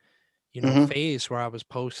media, Hmm. phase where I was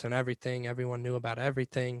posting everything. Everyone knew about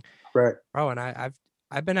everything, Right. bro. And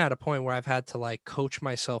I've been at a point where I've had to like coach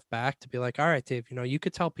myself back to be like, all right, Dave, you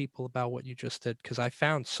could tell people about what you just did because I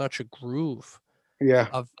found such a groove Yeah.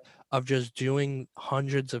 of just doing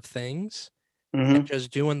hundreds of things and Hmm.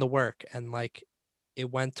 just doing the work, and like it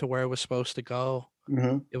went to where it was supposed to go.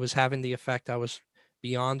 Hmm. It was having the effect I was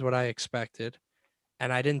beyond what I expected,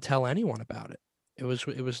 and I didn't tell anyone about it. It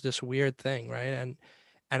was this weird thing, right?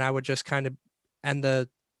 And I would just kind of, and the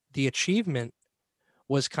achievement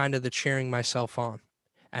was kind of the cheering myself on.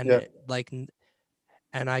 And Yeah.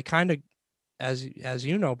 and I kind of, as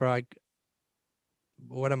you know, bro,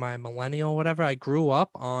 what am I, millennial, whatever? I grew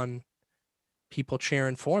up on people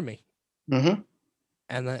cheering for me. Hmm.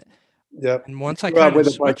 And that, Yep. and You once I grew up kind with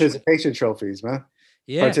of the switched it, participation trophies, man.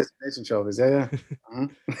 yeah. Participation trophies. Yeah. Yeah. Hmm.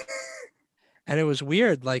 And it was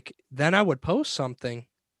weird. Like then I would post something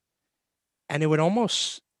and it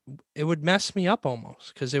would mess me up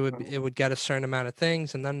almost because it would get a certain amount of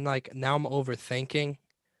things, and then like now I'm overthinking,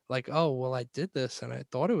 like, oh well, I did this and I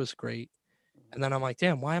thought it was great, and then I'm like,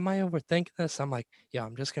 damn, why am I overthinking this? I'm like, yeah,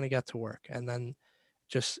 I'm just gonna get to work, and then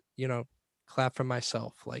just clap for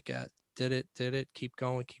myself, like, did it, keep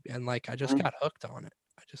going, keep, and like I just Hmm. got hooked on it.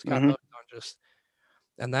 I just got Hmm. hooked on just,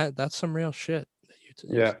 and that's some real shit that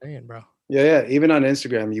you're Yeah. saying, bro. Yeah, yeah. Even on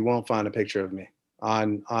Instagram, you won't find a picture of me.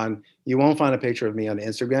 On You won't find a picture of me on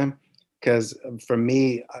Instagram because for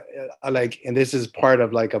me, I like, and this is part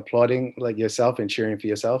of like applauding like yourself and cheering for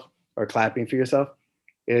yourself or clapping for yourself.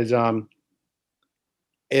 Is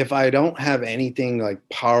if I don't have anything like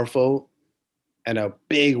powerful and a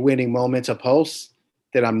big winning moment to post,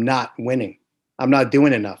 then I'm not winning. I'm not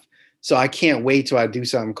doing enough. So I can't wait till I do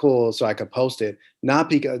something cool so I can post it. Not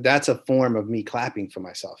because that's a form of me clapping for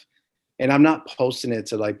myself, and I'm not posting it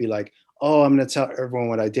to like be like, oh, I'm gonna tell everyone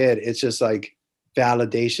what I did. It's just like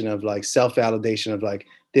validation of like self validation of like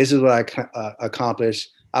this is what I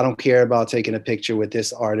accomplished. I don't care about taking a picture with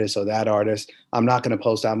this artist or that artist. I'm not gonna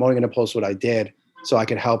post that. I'm only gonna post what I did so I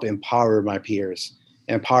can help empower my peers,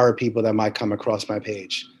 empower people that might come across my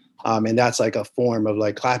page, and that's like a form of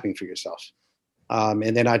like clapping for yourself.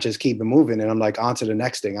 And then I just keep it moving, and I'm like on to the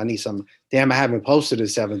next thing. I need some. Damn, I haven't posted in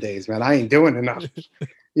 7 days, man. I ain't doing enough.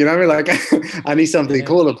 You know what I mean? Like I need something Yeah,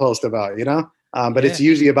 cool to post about, you know? But it's yeah,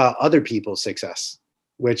 usually about other people's success,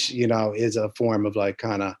 which, is a form of like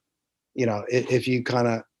kind of, if you kind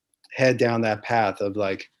of head down that path of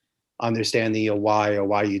like understanding your why or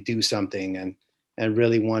why you do something and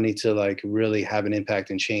really wanting to like really have an impact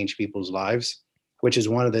and change people's lives, which is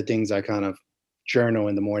one of the things I kind of journal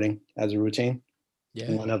in the morning as a routine.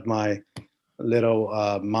 yeah. One of my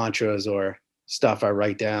little mantras or stuff I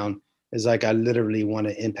write down is like I literally want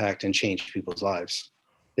to impact and change people's lives.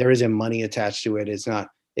 There isn't money attached to it. It's not.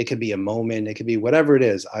 It could be a moment. It could be whatever it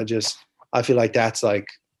is. I feel like that's like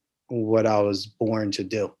what I was born to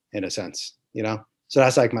do in a sense. So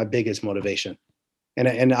that's like my biggest motivation.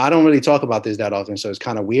 And I don't really talk about this that often, so it's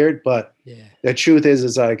kind of weird. But Yeah. the truth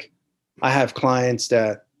is like I have clients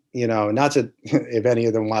that not to if any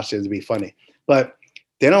of them watch this, it'd be funny, but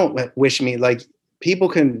they don't wish me like people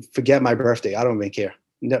can forget my birthday. I don't even care.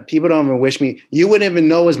 No, people don't even wish me. You wouldn't even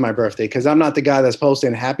know it's my birthday because I'm not the guy that's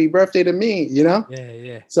posting happy birthday to me. Yeah,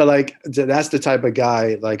 yeah. So like that's the type of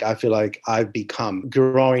guy like I feel like I've become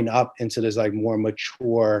growing up into this like more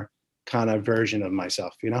mature kind of version of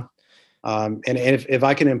myself. And if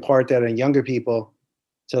I can impart that in younger people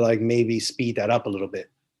to like maybe speed that up a little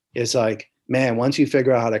bit, it's like, man, once you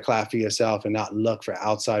figure out how to clap for yourself and not look for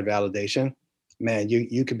outside validation, man,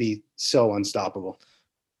 you could be so unstoppable.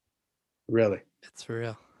 Really. It's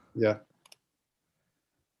real. Yeah.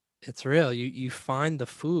 It's real. You find the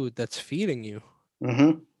food that's feeding you,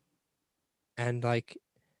 Mm-hmm. and like,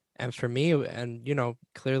 and for me, and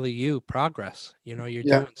clearly progress. You're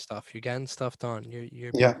Yeah. doing stuff. You're getting stuff done.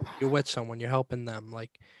 Yeah. You're with someone. You're helping them.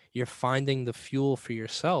 Like you're finding the fuel for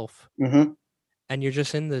yourself, Mm-hmm. and you're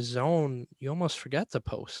just in the zone. You almost forget to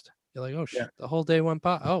post. You're like, oh, Yeah. the whole day went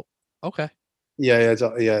by. Oh, okay, Yeah.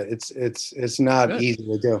 Yeah. It's not good. easy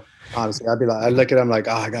to do. Honestly, I'd be like, I look at them like,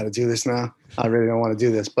 oh, I got to do this now. I really don't want to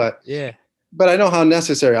do this, but Yeah, I know how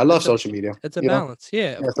necessary. I love it's a social media. balance. Yeah,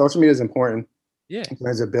 of Yeah, course. social media is important. Yeah. in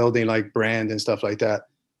terms of building like brand and stuff like that.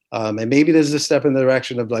 And maybe this is a step in the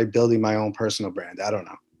direction of like building my own personal brand. I don't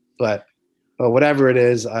know, but whatever it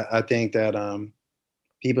is, I think that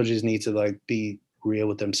people just need to like be real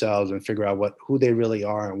with themselves and figure out who they really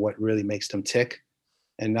are and what really makes them tick,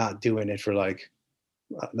 and not doing it for like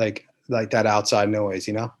that outside noise,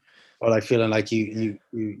 or like feeling like Yeah.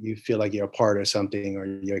 you feel like you're a part of something, or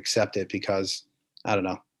you accept it because I don't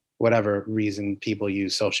know, whatever reason people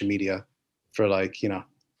use social media for, like, that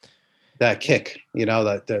Yeah. kick,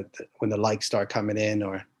 that when the likes start coming in,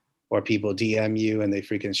 or people DM you and they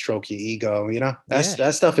freaking stroke your ego, Yeah.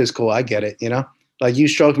 that stuff is cool. I get it, like you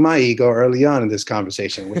stroked my ego early on in this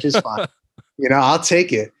conversation, which is fine. I'll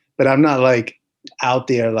take it, but I'm not like out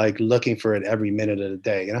there like looking for it every minute of the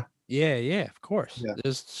day, Yeah, yeah, of course. Yeah.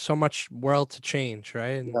 There's so much world to change,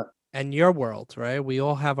 right? Yeah. And your world, right? We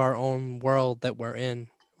all have our own world that we're in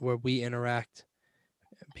where we interact.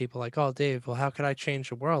 People like, "Oh, Dave, well, how could I change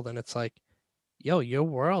the world?" And it's like, "Yo, your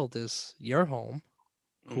world is your home,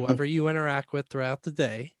 Mhm. whoever you interact with throughout the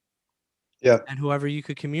day, Yeah. and whoever you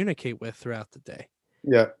could communicate with throughout the day.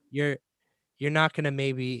 Yeah. You're you're not going to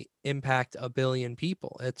maybe impact a billion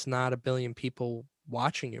people. It's not a billion people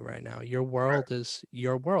watching you right now. Your Right. world is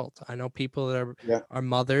your world. I know people that Yeah. are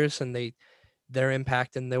mothers, and they're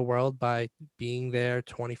impacting their world by being there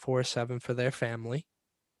 24/7 for their family,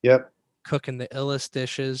 Yep. cooking the illest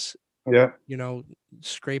dishes, Yeah. you know,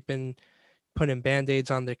 scraping, putting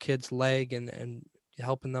band-aids on their kid's leg, and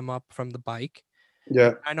helping them up from the bike. And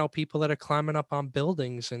Yeah. I know people that are climbing up on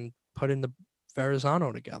buildings and putting the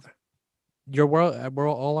Verrazano together. Your world,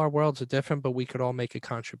 all our worlds are different, but we could all make a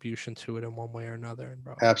contribution to it in one way or another. And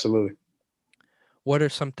bro, Absolutely. what are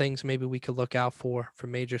some things maybe we could look out for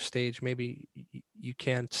Major Stage? Maybe you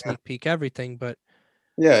can't Yeah. sneak peek everything, but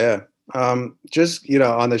Yeah. Yeah. Just,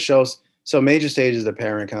 on the shows. So Major Stage is the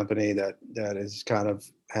parent company that is kind of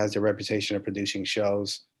has a reputation of producing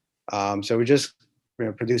shows. So we're just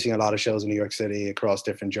producing a lot of shows in New York City across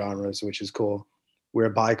different genres, which is cool. We're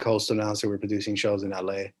bi-coastal now, so we're producing shows in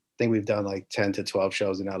LA. I think we've done like 10 to 12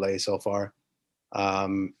 shows in LA so far.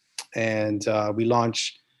 Um, and we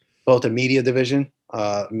launched both a media division,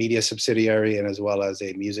 media subsidiary, and as well as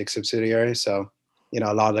a music subsidiary. So,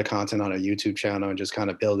 a lot of the content on our YouTube channel and just kind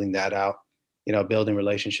of building that out, building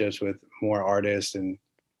relationships with more artists and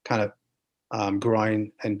kind of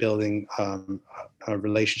growing and building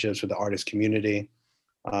relationships with the artist community.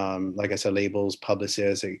 Like I said, labels,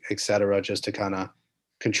 publicists, et cetera, just to kind of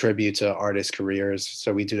contribute to artists' careers.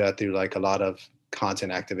 So we do that through like a lot of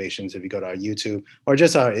content activations. If you go to our YouTube or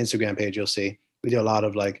just our Instagram page, you'll see we do a lot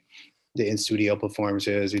of like the in studio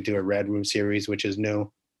performances. We do a Red Room series, which is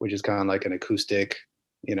new, which is kind of like an acoustic,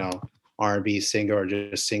 you know, R&B singer or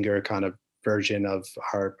just singer kind of version of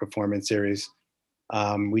our performance series.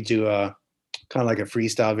 We do a kind of like a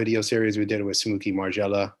freestyle video series. We did it with Smokey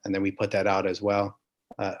Margella, and then we put that out as well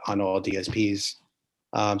on all DSPs.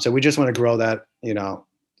 So we just want to grow that,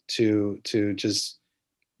 to just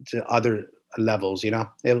to other levels.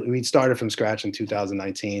 We started from scratch in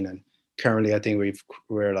 2019, and currently I think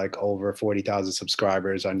we're like over 40,000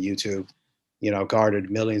 subscribers on YouTube.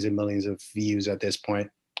 Garnered millions and millions of views at this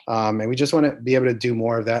point, and we just want to be able to do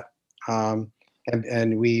more of that.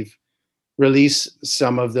 And we've release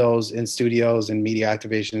some of those in studios and media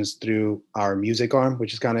activations through our music arm,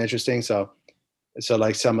 which is kind of interesting. So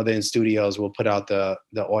like some of the in studios will put out the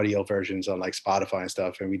audio versions on like Spotify and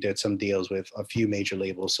stuff. And we did some deals with a few major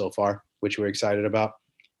labels so far, which we're excited about.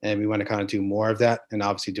 And we want to kind of do more of that and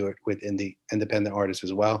obviously do it with the independent artists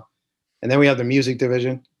as well. And then we have the music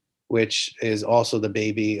division, which is also the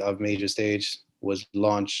baby of Major Stage, was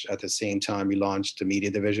launched at the same time we launched the media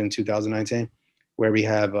division 2019, where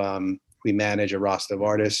we manage a roster of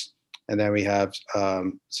artists, and then we have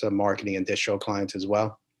some marketing and distro clients as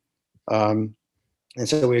well. Um, and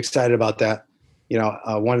so we're excited about that.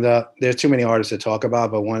 There's too many artists to talk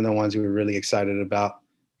about, but one of the ones we were really excited about,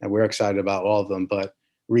 and we're excited about all of them, but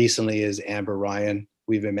recently is Amber Ryan.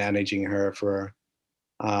 We've been managing her for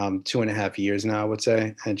 2.5 years now, I would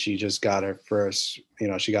say. And she just got her first,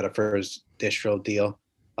 she got her first distro deal,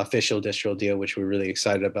 official distro deal, which we're really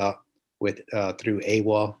excited about with through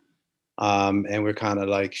AWOL. And we're kind of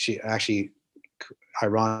like, she actually,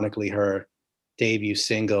 ironically, her debut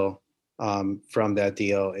single from that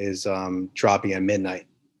deal is dropping at midnight.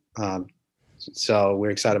 Um, so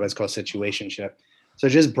we're excited about it. It's called Situationship. So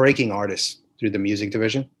just breaking artists through the music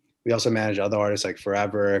division. We also manage other artists like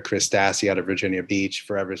Forever, Chris Stassi out of Virginia Beach.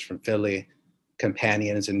 Forever's from Philly.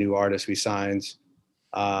 Companion is a new artist we signed,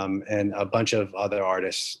 and a bunch of other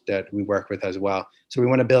artists that we work with as well. So we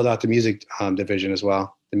want to build out the music division as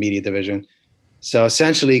well, the media division. So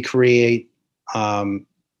essentially create um,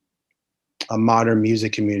 a modern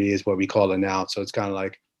music community is what we call it now. So it's kind of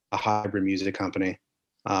like a hybrid music company,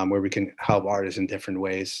 where we can help artists in different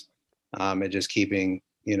ways, and just keeping,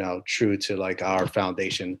 true to like our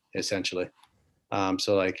foundation essentially.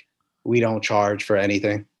 So like we don't charge for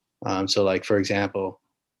anything. So like for example,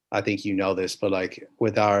 I think you know this, but like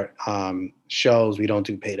with our shows, we don't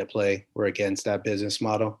do pay to play. We're against that business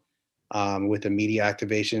model. With the media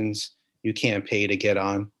activations, you can't pay to get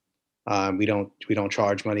on. We don't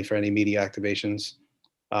charge money for any media activations.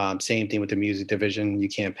 Same thing with the music division. You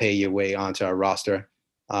can't pay your way onto our roster.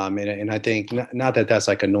 And I think not that that's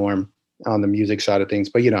like a norm on the music side of things,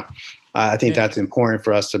 but I think Yeah. that's important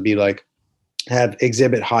for us to be like have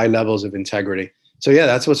exhibit high levels of integrity. So yeah,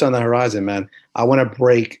 that's what's on the horizon, man. I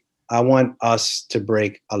want us to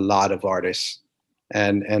break a lot of artists,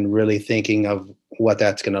 and really thinking of what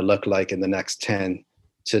that's going to look like in the next 10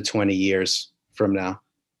 to 20 years from now.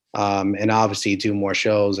 And obviously do more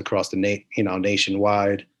shows across the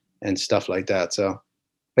nationwide and stuff like that. So,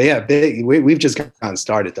 but yeah, we've just gotten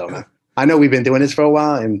started though, man. I know we've been doing this for a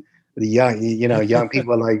while, and the young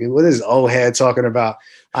people are like, what is old head talking about?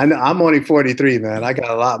 I know I'm only 43, man. I got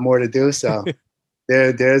a lot more to do. So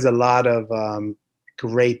there's a lot of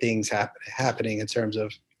great things happening in terms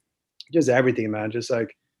of just everything, man. Just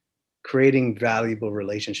like creating valuable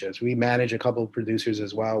relationships. We manage a couple of producers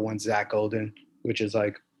as well. One, Zach Golden, which is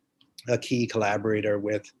like a key collaborator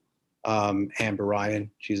with Amber Ryan.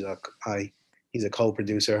 He's a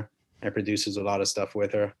co-producer and produces a lot of stuff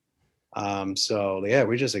with her. So yeah,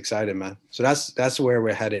 we're just excited, man. So that's where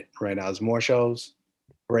we're headed right now. Is more shows,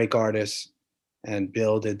 break artists, and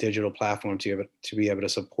build a digital platform to be able to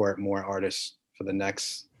support more artists for the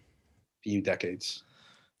next few decades.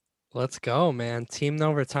 Let's go, man. Team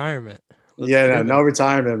no retirement. Let's Yeah, no, do no it.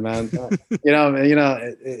 retirement, man.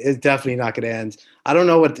 It's definitely not going to end. I don't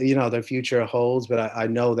know what the future holds, but I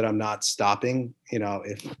know that I'm not stopping.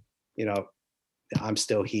 If you know I'm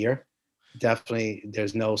still here. Definitely,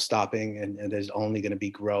 there's no stopping, and there's only going to be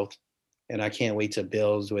growth. And I can't wait to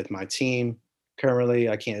build with my team. Currently,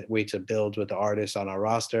 I can't wait to build with the artists on our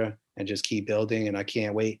roster and just keep building. And I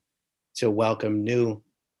can't wait to welcome new,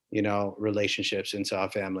 relationships into our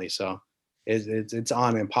family. So it's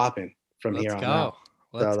on and popping from here Let's on out.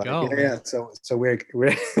 go. So Let's like go, yeah. man. So we're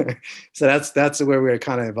so that's where we're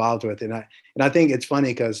kind of involved with. And I think it's funny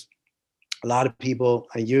because a lot of people,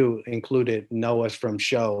 and you included, know us from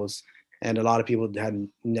shows, and a lot of people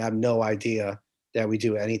have no idea that we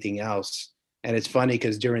do anything else. And it's funny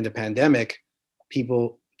because during the pandemic,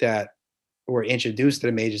 people that were introduced to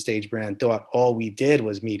the Major Stage brand thought all we did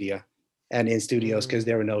was media and in studios because Mm,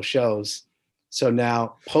 there were no shows. So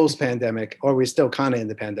now, post pandemic, or we're still kind of in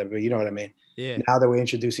the pandemic, but you know what I mean. yeah. Now that we're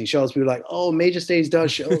introducing shows, we're like, oh, Major Stage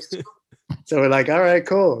does shows too. So we're like, all right,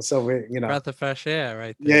 cool. So we're, Breath of fresh air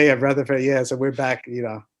right yeah, there. yeah, Rutherford. Yeah, so we're back.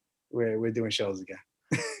 We're doing shows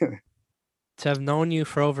again. To have known you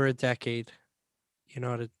for over a decade,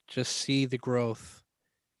 to just see the growth,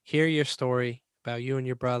 hear your story about you and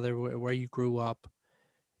your brother, where you grew up,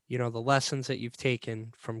 the lessons that you've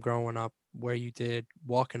taken from growing up where you did,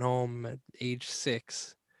 walking home at age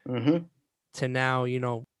 6 Hmm. to now,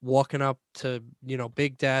 walking up to,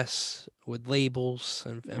 big desks with labels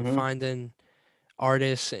and Hmm. finding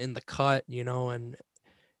artists in the cut, and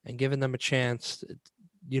giving them a chance,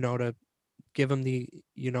 to give them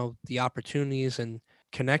the opportunities and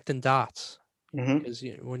connecting dots. Hmm. Because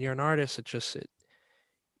when you're an artist,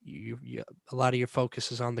 you a lot of your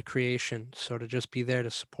focus is on the creation. So to just be there to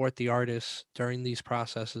support the artists during these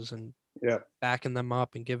processes and Yeah, backing them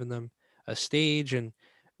up and giving them a stage and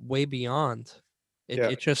way beyond, yeah.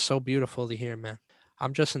 it's just so beautiful to hear, man.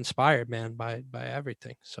 I'm just inspired, man, by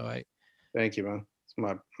everything. So I Thank you, man. It's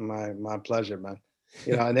my pleasure, man.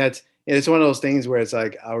 And it's one of those things where it's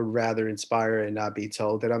like I would rather inspire and not be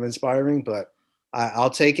told that I'm inspiring, but I'll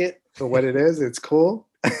take it for what it is. It's cool.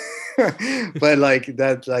 But like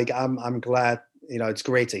that, like I'm glad. It's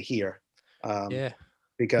great to hear, um, yeah,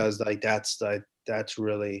 because like that's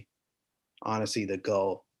really honestly the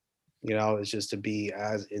goal. Is just to be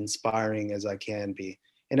as inspiring as I can be.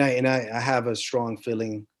 And I have a strong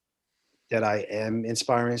feeling that I am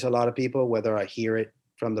inspiring to a lot of people, whether I hear it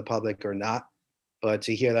from the public or not. But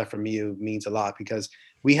to hear that from you means a lot because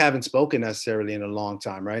we haven't spoken necessarily in a long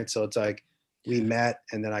time, right? So it's like we yeah, met,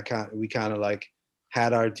 and then we kind of like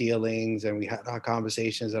had our dealings, and we had our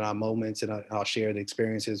conversations and our moments and our shared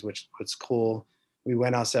experiences, which was cool. We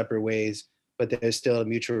went our separate ways, but there's still a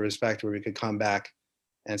mutual respect where we could come back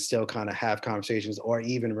and still kind of have conversations or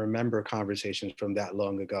even remember conversations from that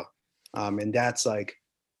long ago. And that's like,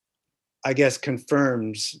 I guess,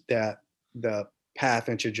 confirms that the path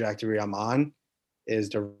and trajectory I'm on is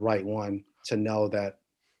the right one to know that,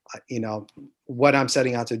 you know, what I'm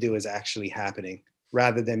setting out to do is actually happening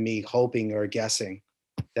rather than me hoping or guessing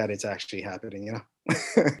that it's actually happening, you know?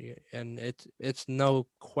 And it's no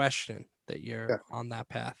question that you're Yeah. on that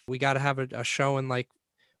path. We got to have a show in like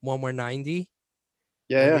when we're 90,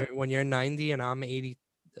 Yeah. Yeah. when you're 90 and I'm 80,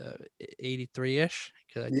 83-ish,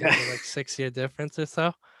 because I think Yeah. we're like 6 year difference or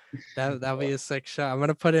so. That'll be a sick show. I'm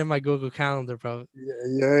gonna put it in my Google Calendar, bro. Yeah.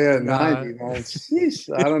 Yeah. Yeah. And 90, man. Sheesh.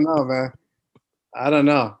 I don't know, man. I don't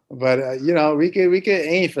know, but you know, we could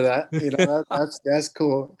aim for that. You know, that's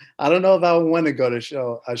cool. I don't know if I want to go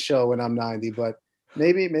to a show when I'm 90, but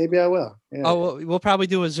maybe I will. Yeah, oh, we'll probably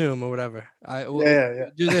do a Zoom or whatever. I yeah,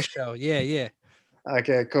 we'll do this show. Yeah, yeah. yeah.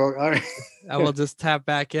 Okay, cool. All right. I will just tap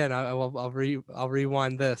back in. I'll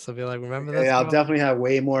rewind this. I'll be like, remember Yeah, this, yeah, I'll bro? definitely have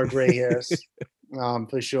way more gray hairs,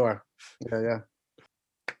 for sure. Yeah, yeah.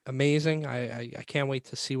 Amazing. I can't wait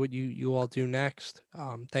to see what you all do next.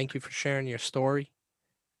 Thank you for sharing your story.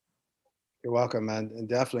 You're welcome, man, and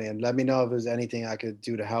definitely. And let me know if there's anything I could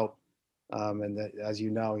do to help. And that, as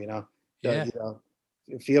Yeah, you know,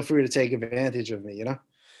 feel free to take advantage of me. You know.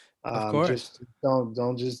 of course.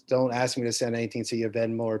 Just don't ask me to send anything to your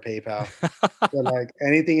Venmo or PayPal. But like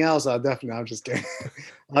anything else, I'm just kidding.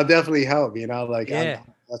 I'll definitely help. You know, like Yeah,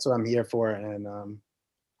 that's what I'm here for. And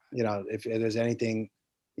you know, if there's anything,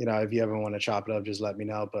 you know, if you ever want to chop it up, just let me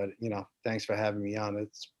know. But you know, thanks for having me on.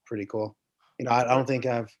 It's pretty cool. You know, I don't think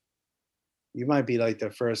I've. You might be like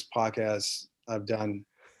the first podcast I've done.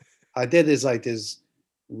 I did this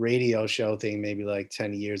radio show thing maybe like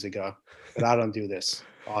 10 years ago, but I don't do this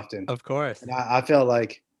often. of course. And I felt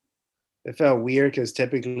like it felt weird because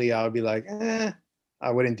typically I would be like,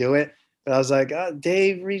 I wouldn't do it. But I was like, oh,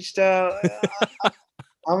 Dave reached out.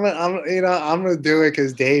 I'm gonna do it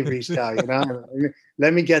because Dave reached out. You know,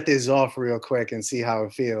 let me get this off real quick and see how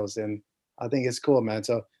it feels. And I think it's cool, man.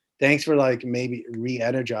 So thanks for like maybe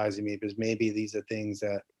re-energizing me because maybe these are things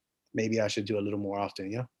that maybe I should do a little more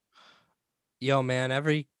often. Yeah. Yo, man,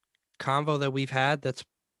 every convo that we've had that's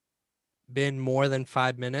been more than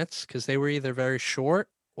 5 minutes, because they were either very short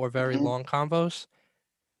or very Hmm. long convos,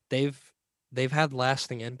 they've they've had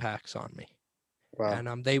lasting impacts on me. Wow.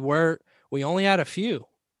 And we only had a few,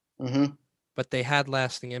 Hmm. but they had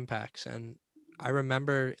lasting impacts. And I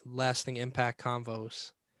remember lasting impact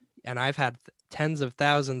convos, and I've had tens of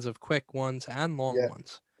thousands of quick ones and long Yeah.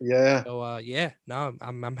 ones. Yeah. So yeah, no,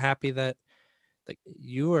 I'm happy that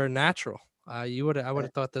you are natural. I would Yeah.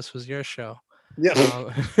 have thought this was your show. Yeah.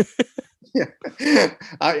 Um, Yeah.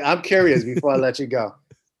 I'm curious before I let you go.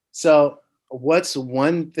 So, what's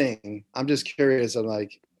one thing? I'm just curious of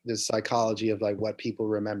like the psychology of like what people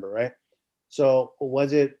remember, right? So,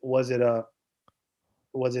 was it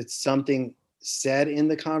something said in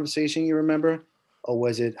the conversation you remember, or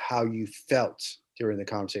was it how you felt during the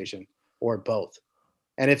conversation, or both?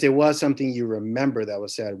 And if there was something you remember that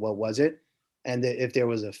was said, what was it? And if there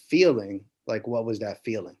was a feeling, like what was that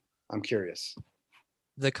feeling? I'm curious.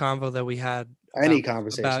 the convo that we had Any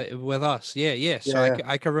conversation. about it with us. Yeah, yeah. So Yeah.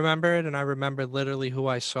 I could remember it, and I remember literally who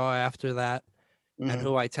I saw after that Yeah. and Hmm.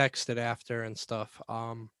 who I texted after and stuff.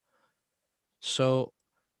 So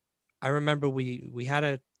I remember we had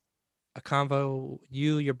a convo,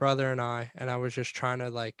 you, your brother, and I was just trying to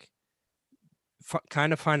like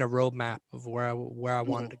kind of find a roadmap of where I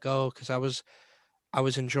wanted Hmm. to go, because I was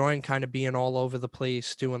enjoying kind of being all over the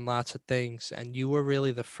place, doing lots of things, and you were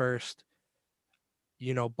really the first.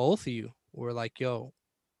 Both of you were like, "Yo,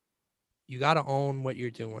 you got to own what you're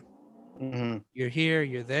doing. Hmm. You're here,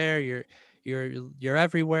 you're there, you're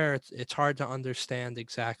everywhere. It's hard to understand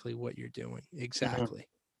exactly what you're doing. Hmm. Exactly.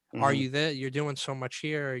 Are Hmm. you there? You're doing so much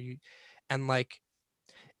here. Are you?" And like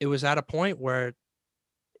it was at a point where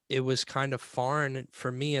it was kind of foreign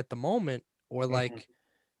for me at the moment, or Hmm. like,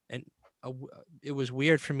 and it was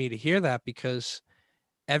weird for me to hear that, because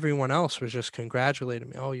everyone else was just congratulating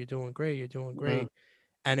me. Oh, you're doing great. You're doing Hmm. great.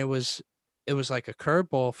 And it was like a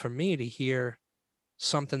curveball for me to hear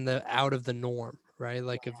something that out of the norm, right?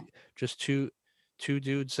 Like if just two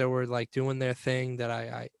dudes that were like doing their thing that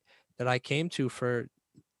I came to for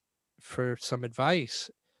some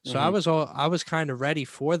advice. So Hmm. I was kind of ready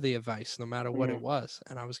for the advice no matter what it Hmm. was.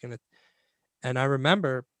 And I was going to, and I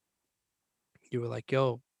remember you were like,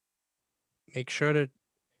 "Yo, make sure to,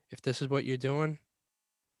 if this is what you're doing,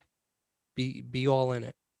 be all in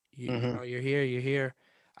it. Hmm. You're here, you're here."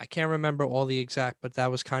 I can't remember all the exact, but that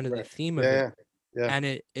was kind of the Right. theme of it. Yeah. Yeah. And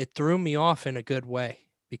it threw me off in a good way, Yeah.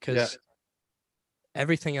 because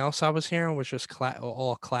everything else I was hearing was just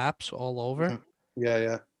all claps all over, Mhm. Yeah.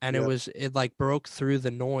 Yeah. and Yeah. it like broke through the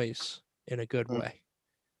noise in a good Mm. way.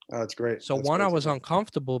 Oh, that's great. So That's one, I great to was hear.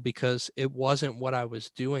 uncomfortable because it wasn't what I was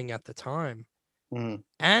doing at the time, Mhm,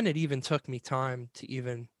 and it even took me time to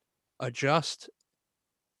even adjust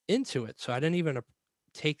into it. So I didn't even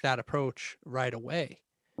take that approach right away.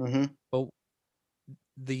 mhm, But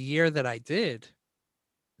the year that I did,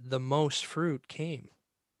 the most fruit came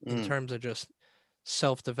in mm, terms of just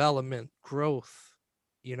self-development, growth,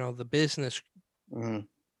 the business mhm.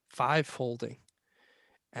 five-folding.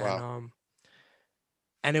 And Wow. um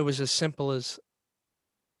and it was as simple as,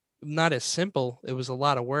 not as simple, it was a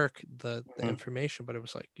lot of work, the Mhm, information, but it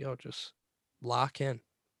was like, yo, just lock in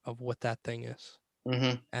of what that thing is.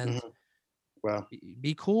 mhm, And mhm. Wow.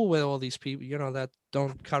 be cool with all these people, that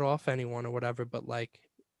don't cut off anyone or whatever, but like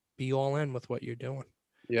be all in with what you're doing.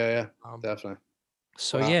 Yeah, yeah, Um definitely.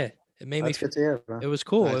 so Wow. yeah, it made me That's good to hear, it man. was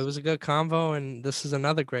cool. It Nice. was a good convo, and this is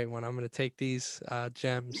another great one. I'm going to take these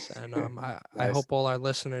gems, and I Nice. hope all our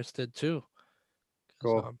listeners did too,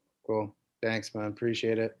 cuz Cool. Cool. Thanks, man.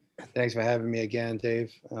 Appreciate it. Thanks for having me again,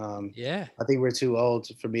 Dave. yeah. I think we're too old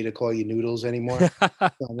for me to call you Noodles anymore.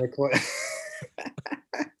 So I'm gonna call-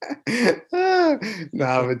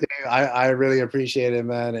 no, but Dave, I really appreciate it,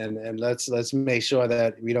 man. And let's make sure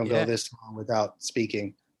that we don't go Yeah. this long without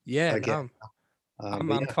speaking Yeah, no, again. I'm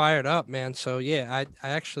But I'm yeah, fired up, man. So yeah, I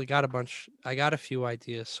actually got a bunch. I got a few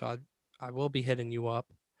ideas, so I will be hitting you up.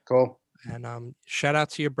 cool. And shout out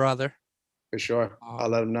to your brother. For sure. I'll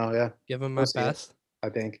Um, let him know. Yeah. give him He'll my see it, best. I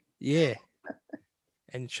think. Yeah,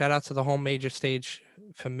 and shout out to the whole Major Stage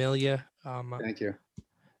familia. Thank you.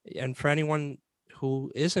 And for anyone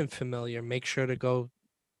who isn't familiar, make sure to go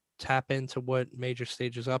tap into what Major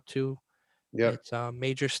Stage is up to. Yep. It's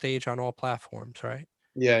Major Stage on all platforms, right?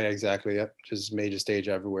 Yeah, yeah, exactly. Yep. Just major stage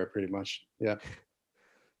everywhere, pretty much. Yeah.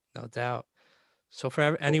 No doubt. So for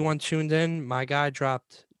Cool. anyone tuned in, my guy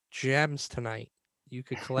dropped gems tonight. You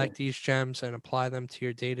could collect these gems and apply them to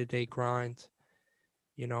your day-to-day grind.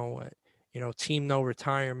 You know, uh, team no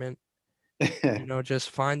retirement. Just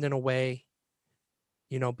finding a way.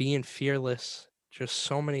 Being fearless. Just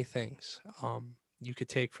so many things you could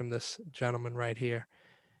take from this gentleman right here,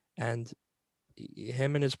 and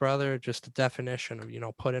him and his brother, just the definition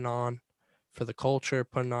of putting on for the culture,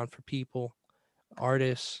 putting on for people,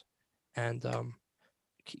 artists, and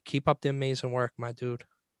keep up the amazing work, my dude.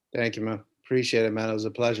 Thank you, man. Appreciate it, man. It was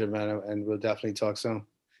a pleasure, man. And we'll definitely talk soon.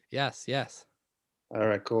 Yes, yes. All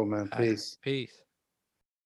right, cool, man. All right. Peace. Peace.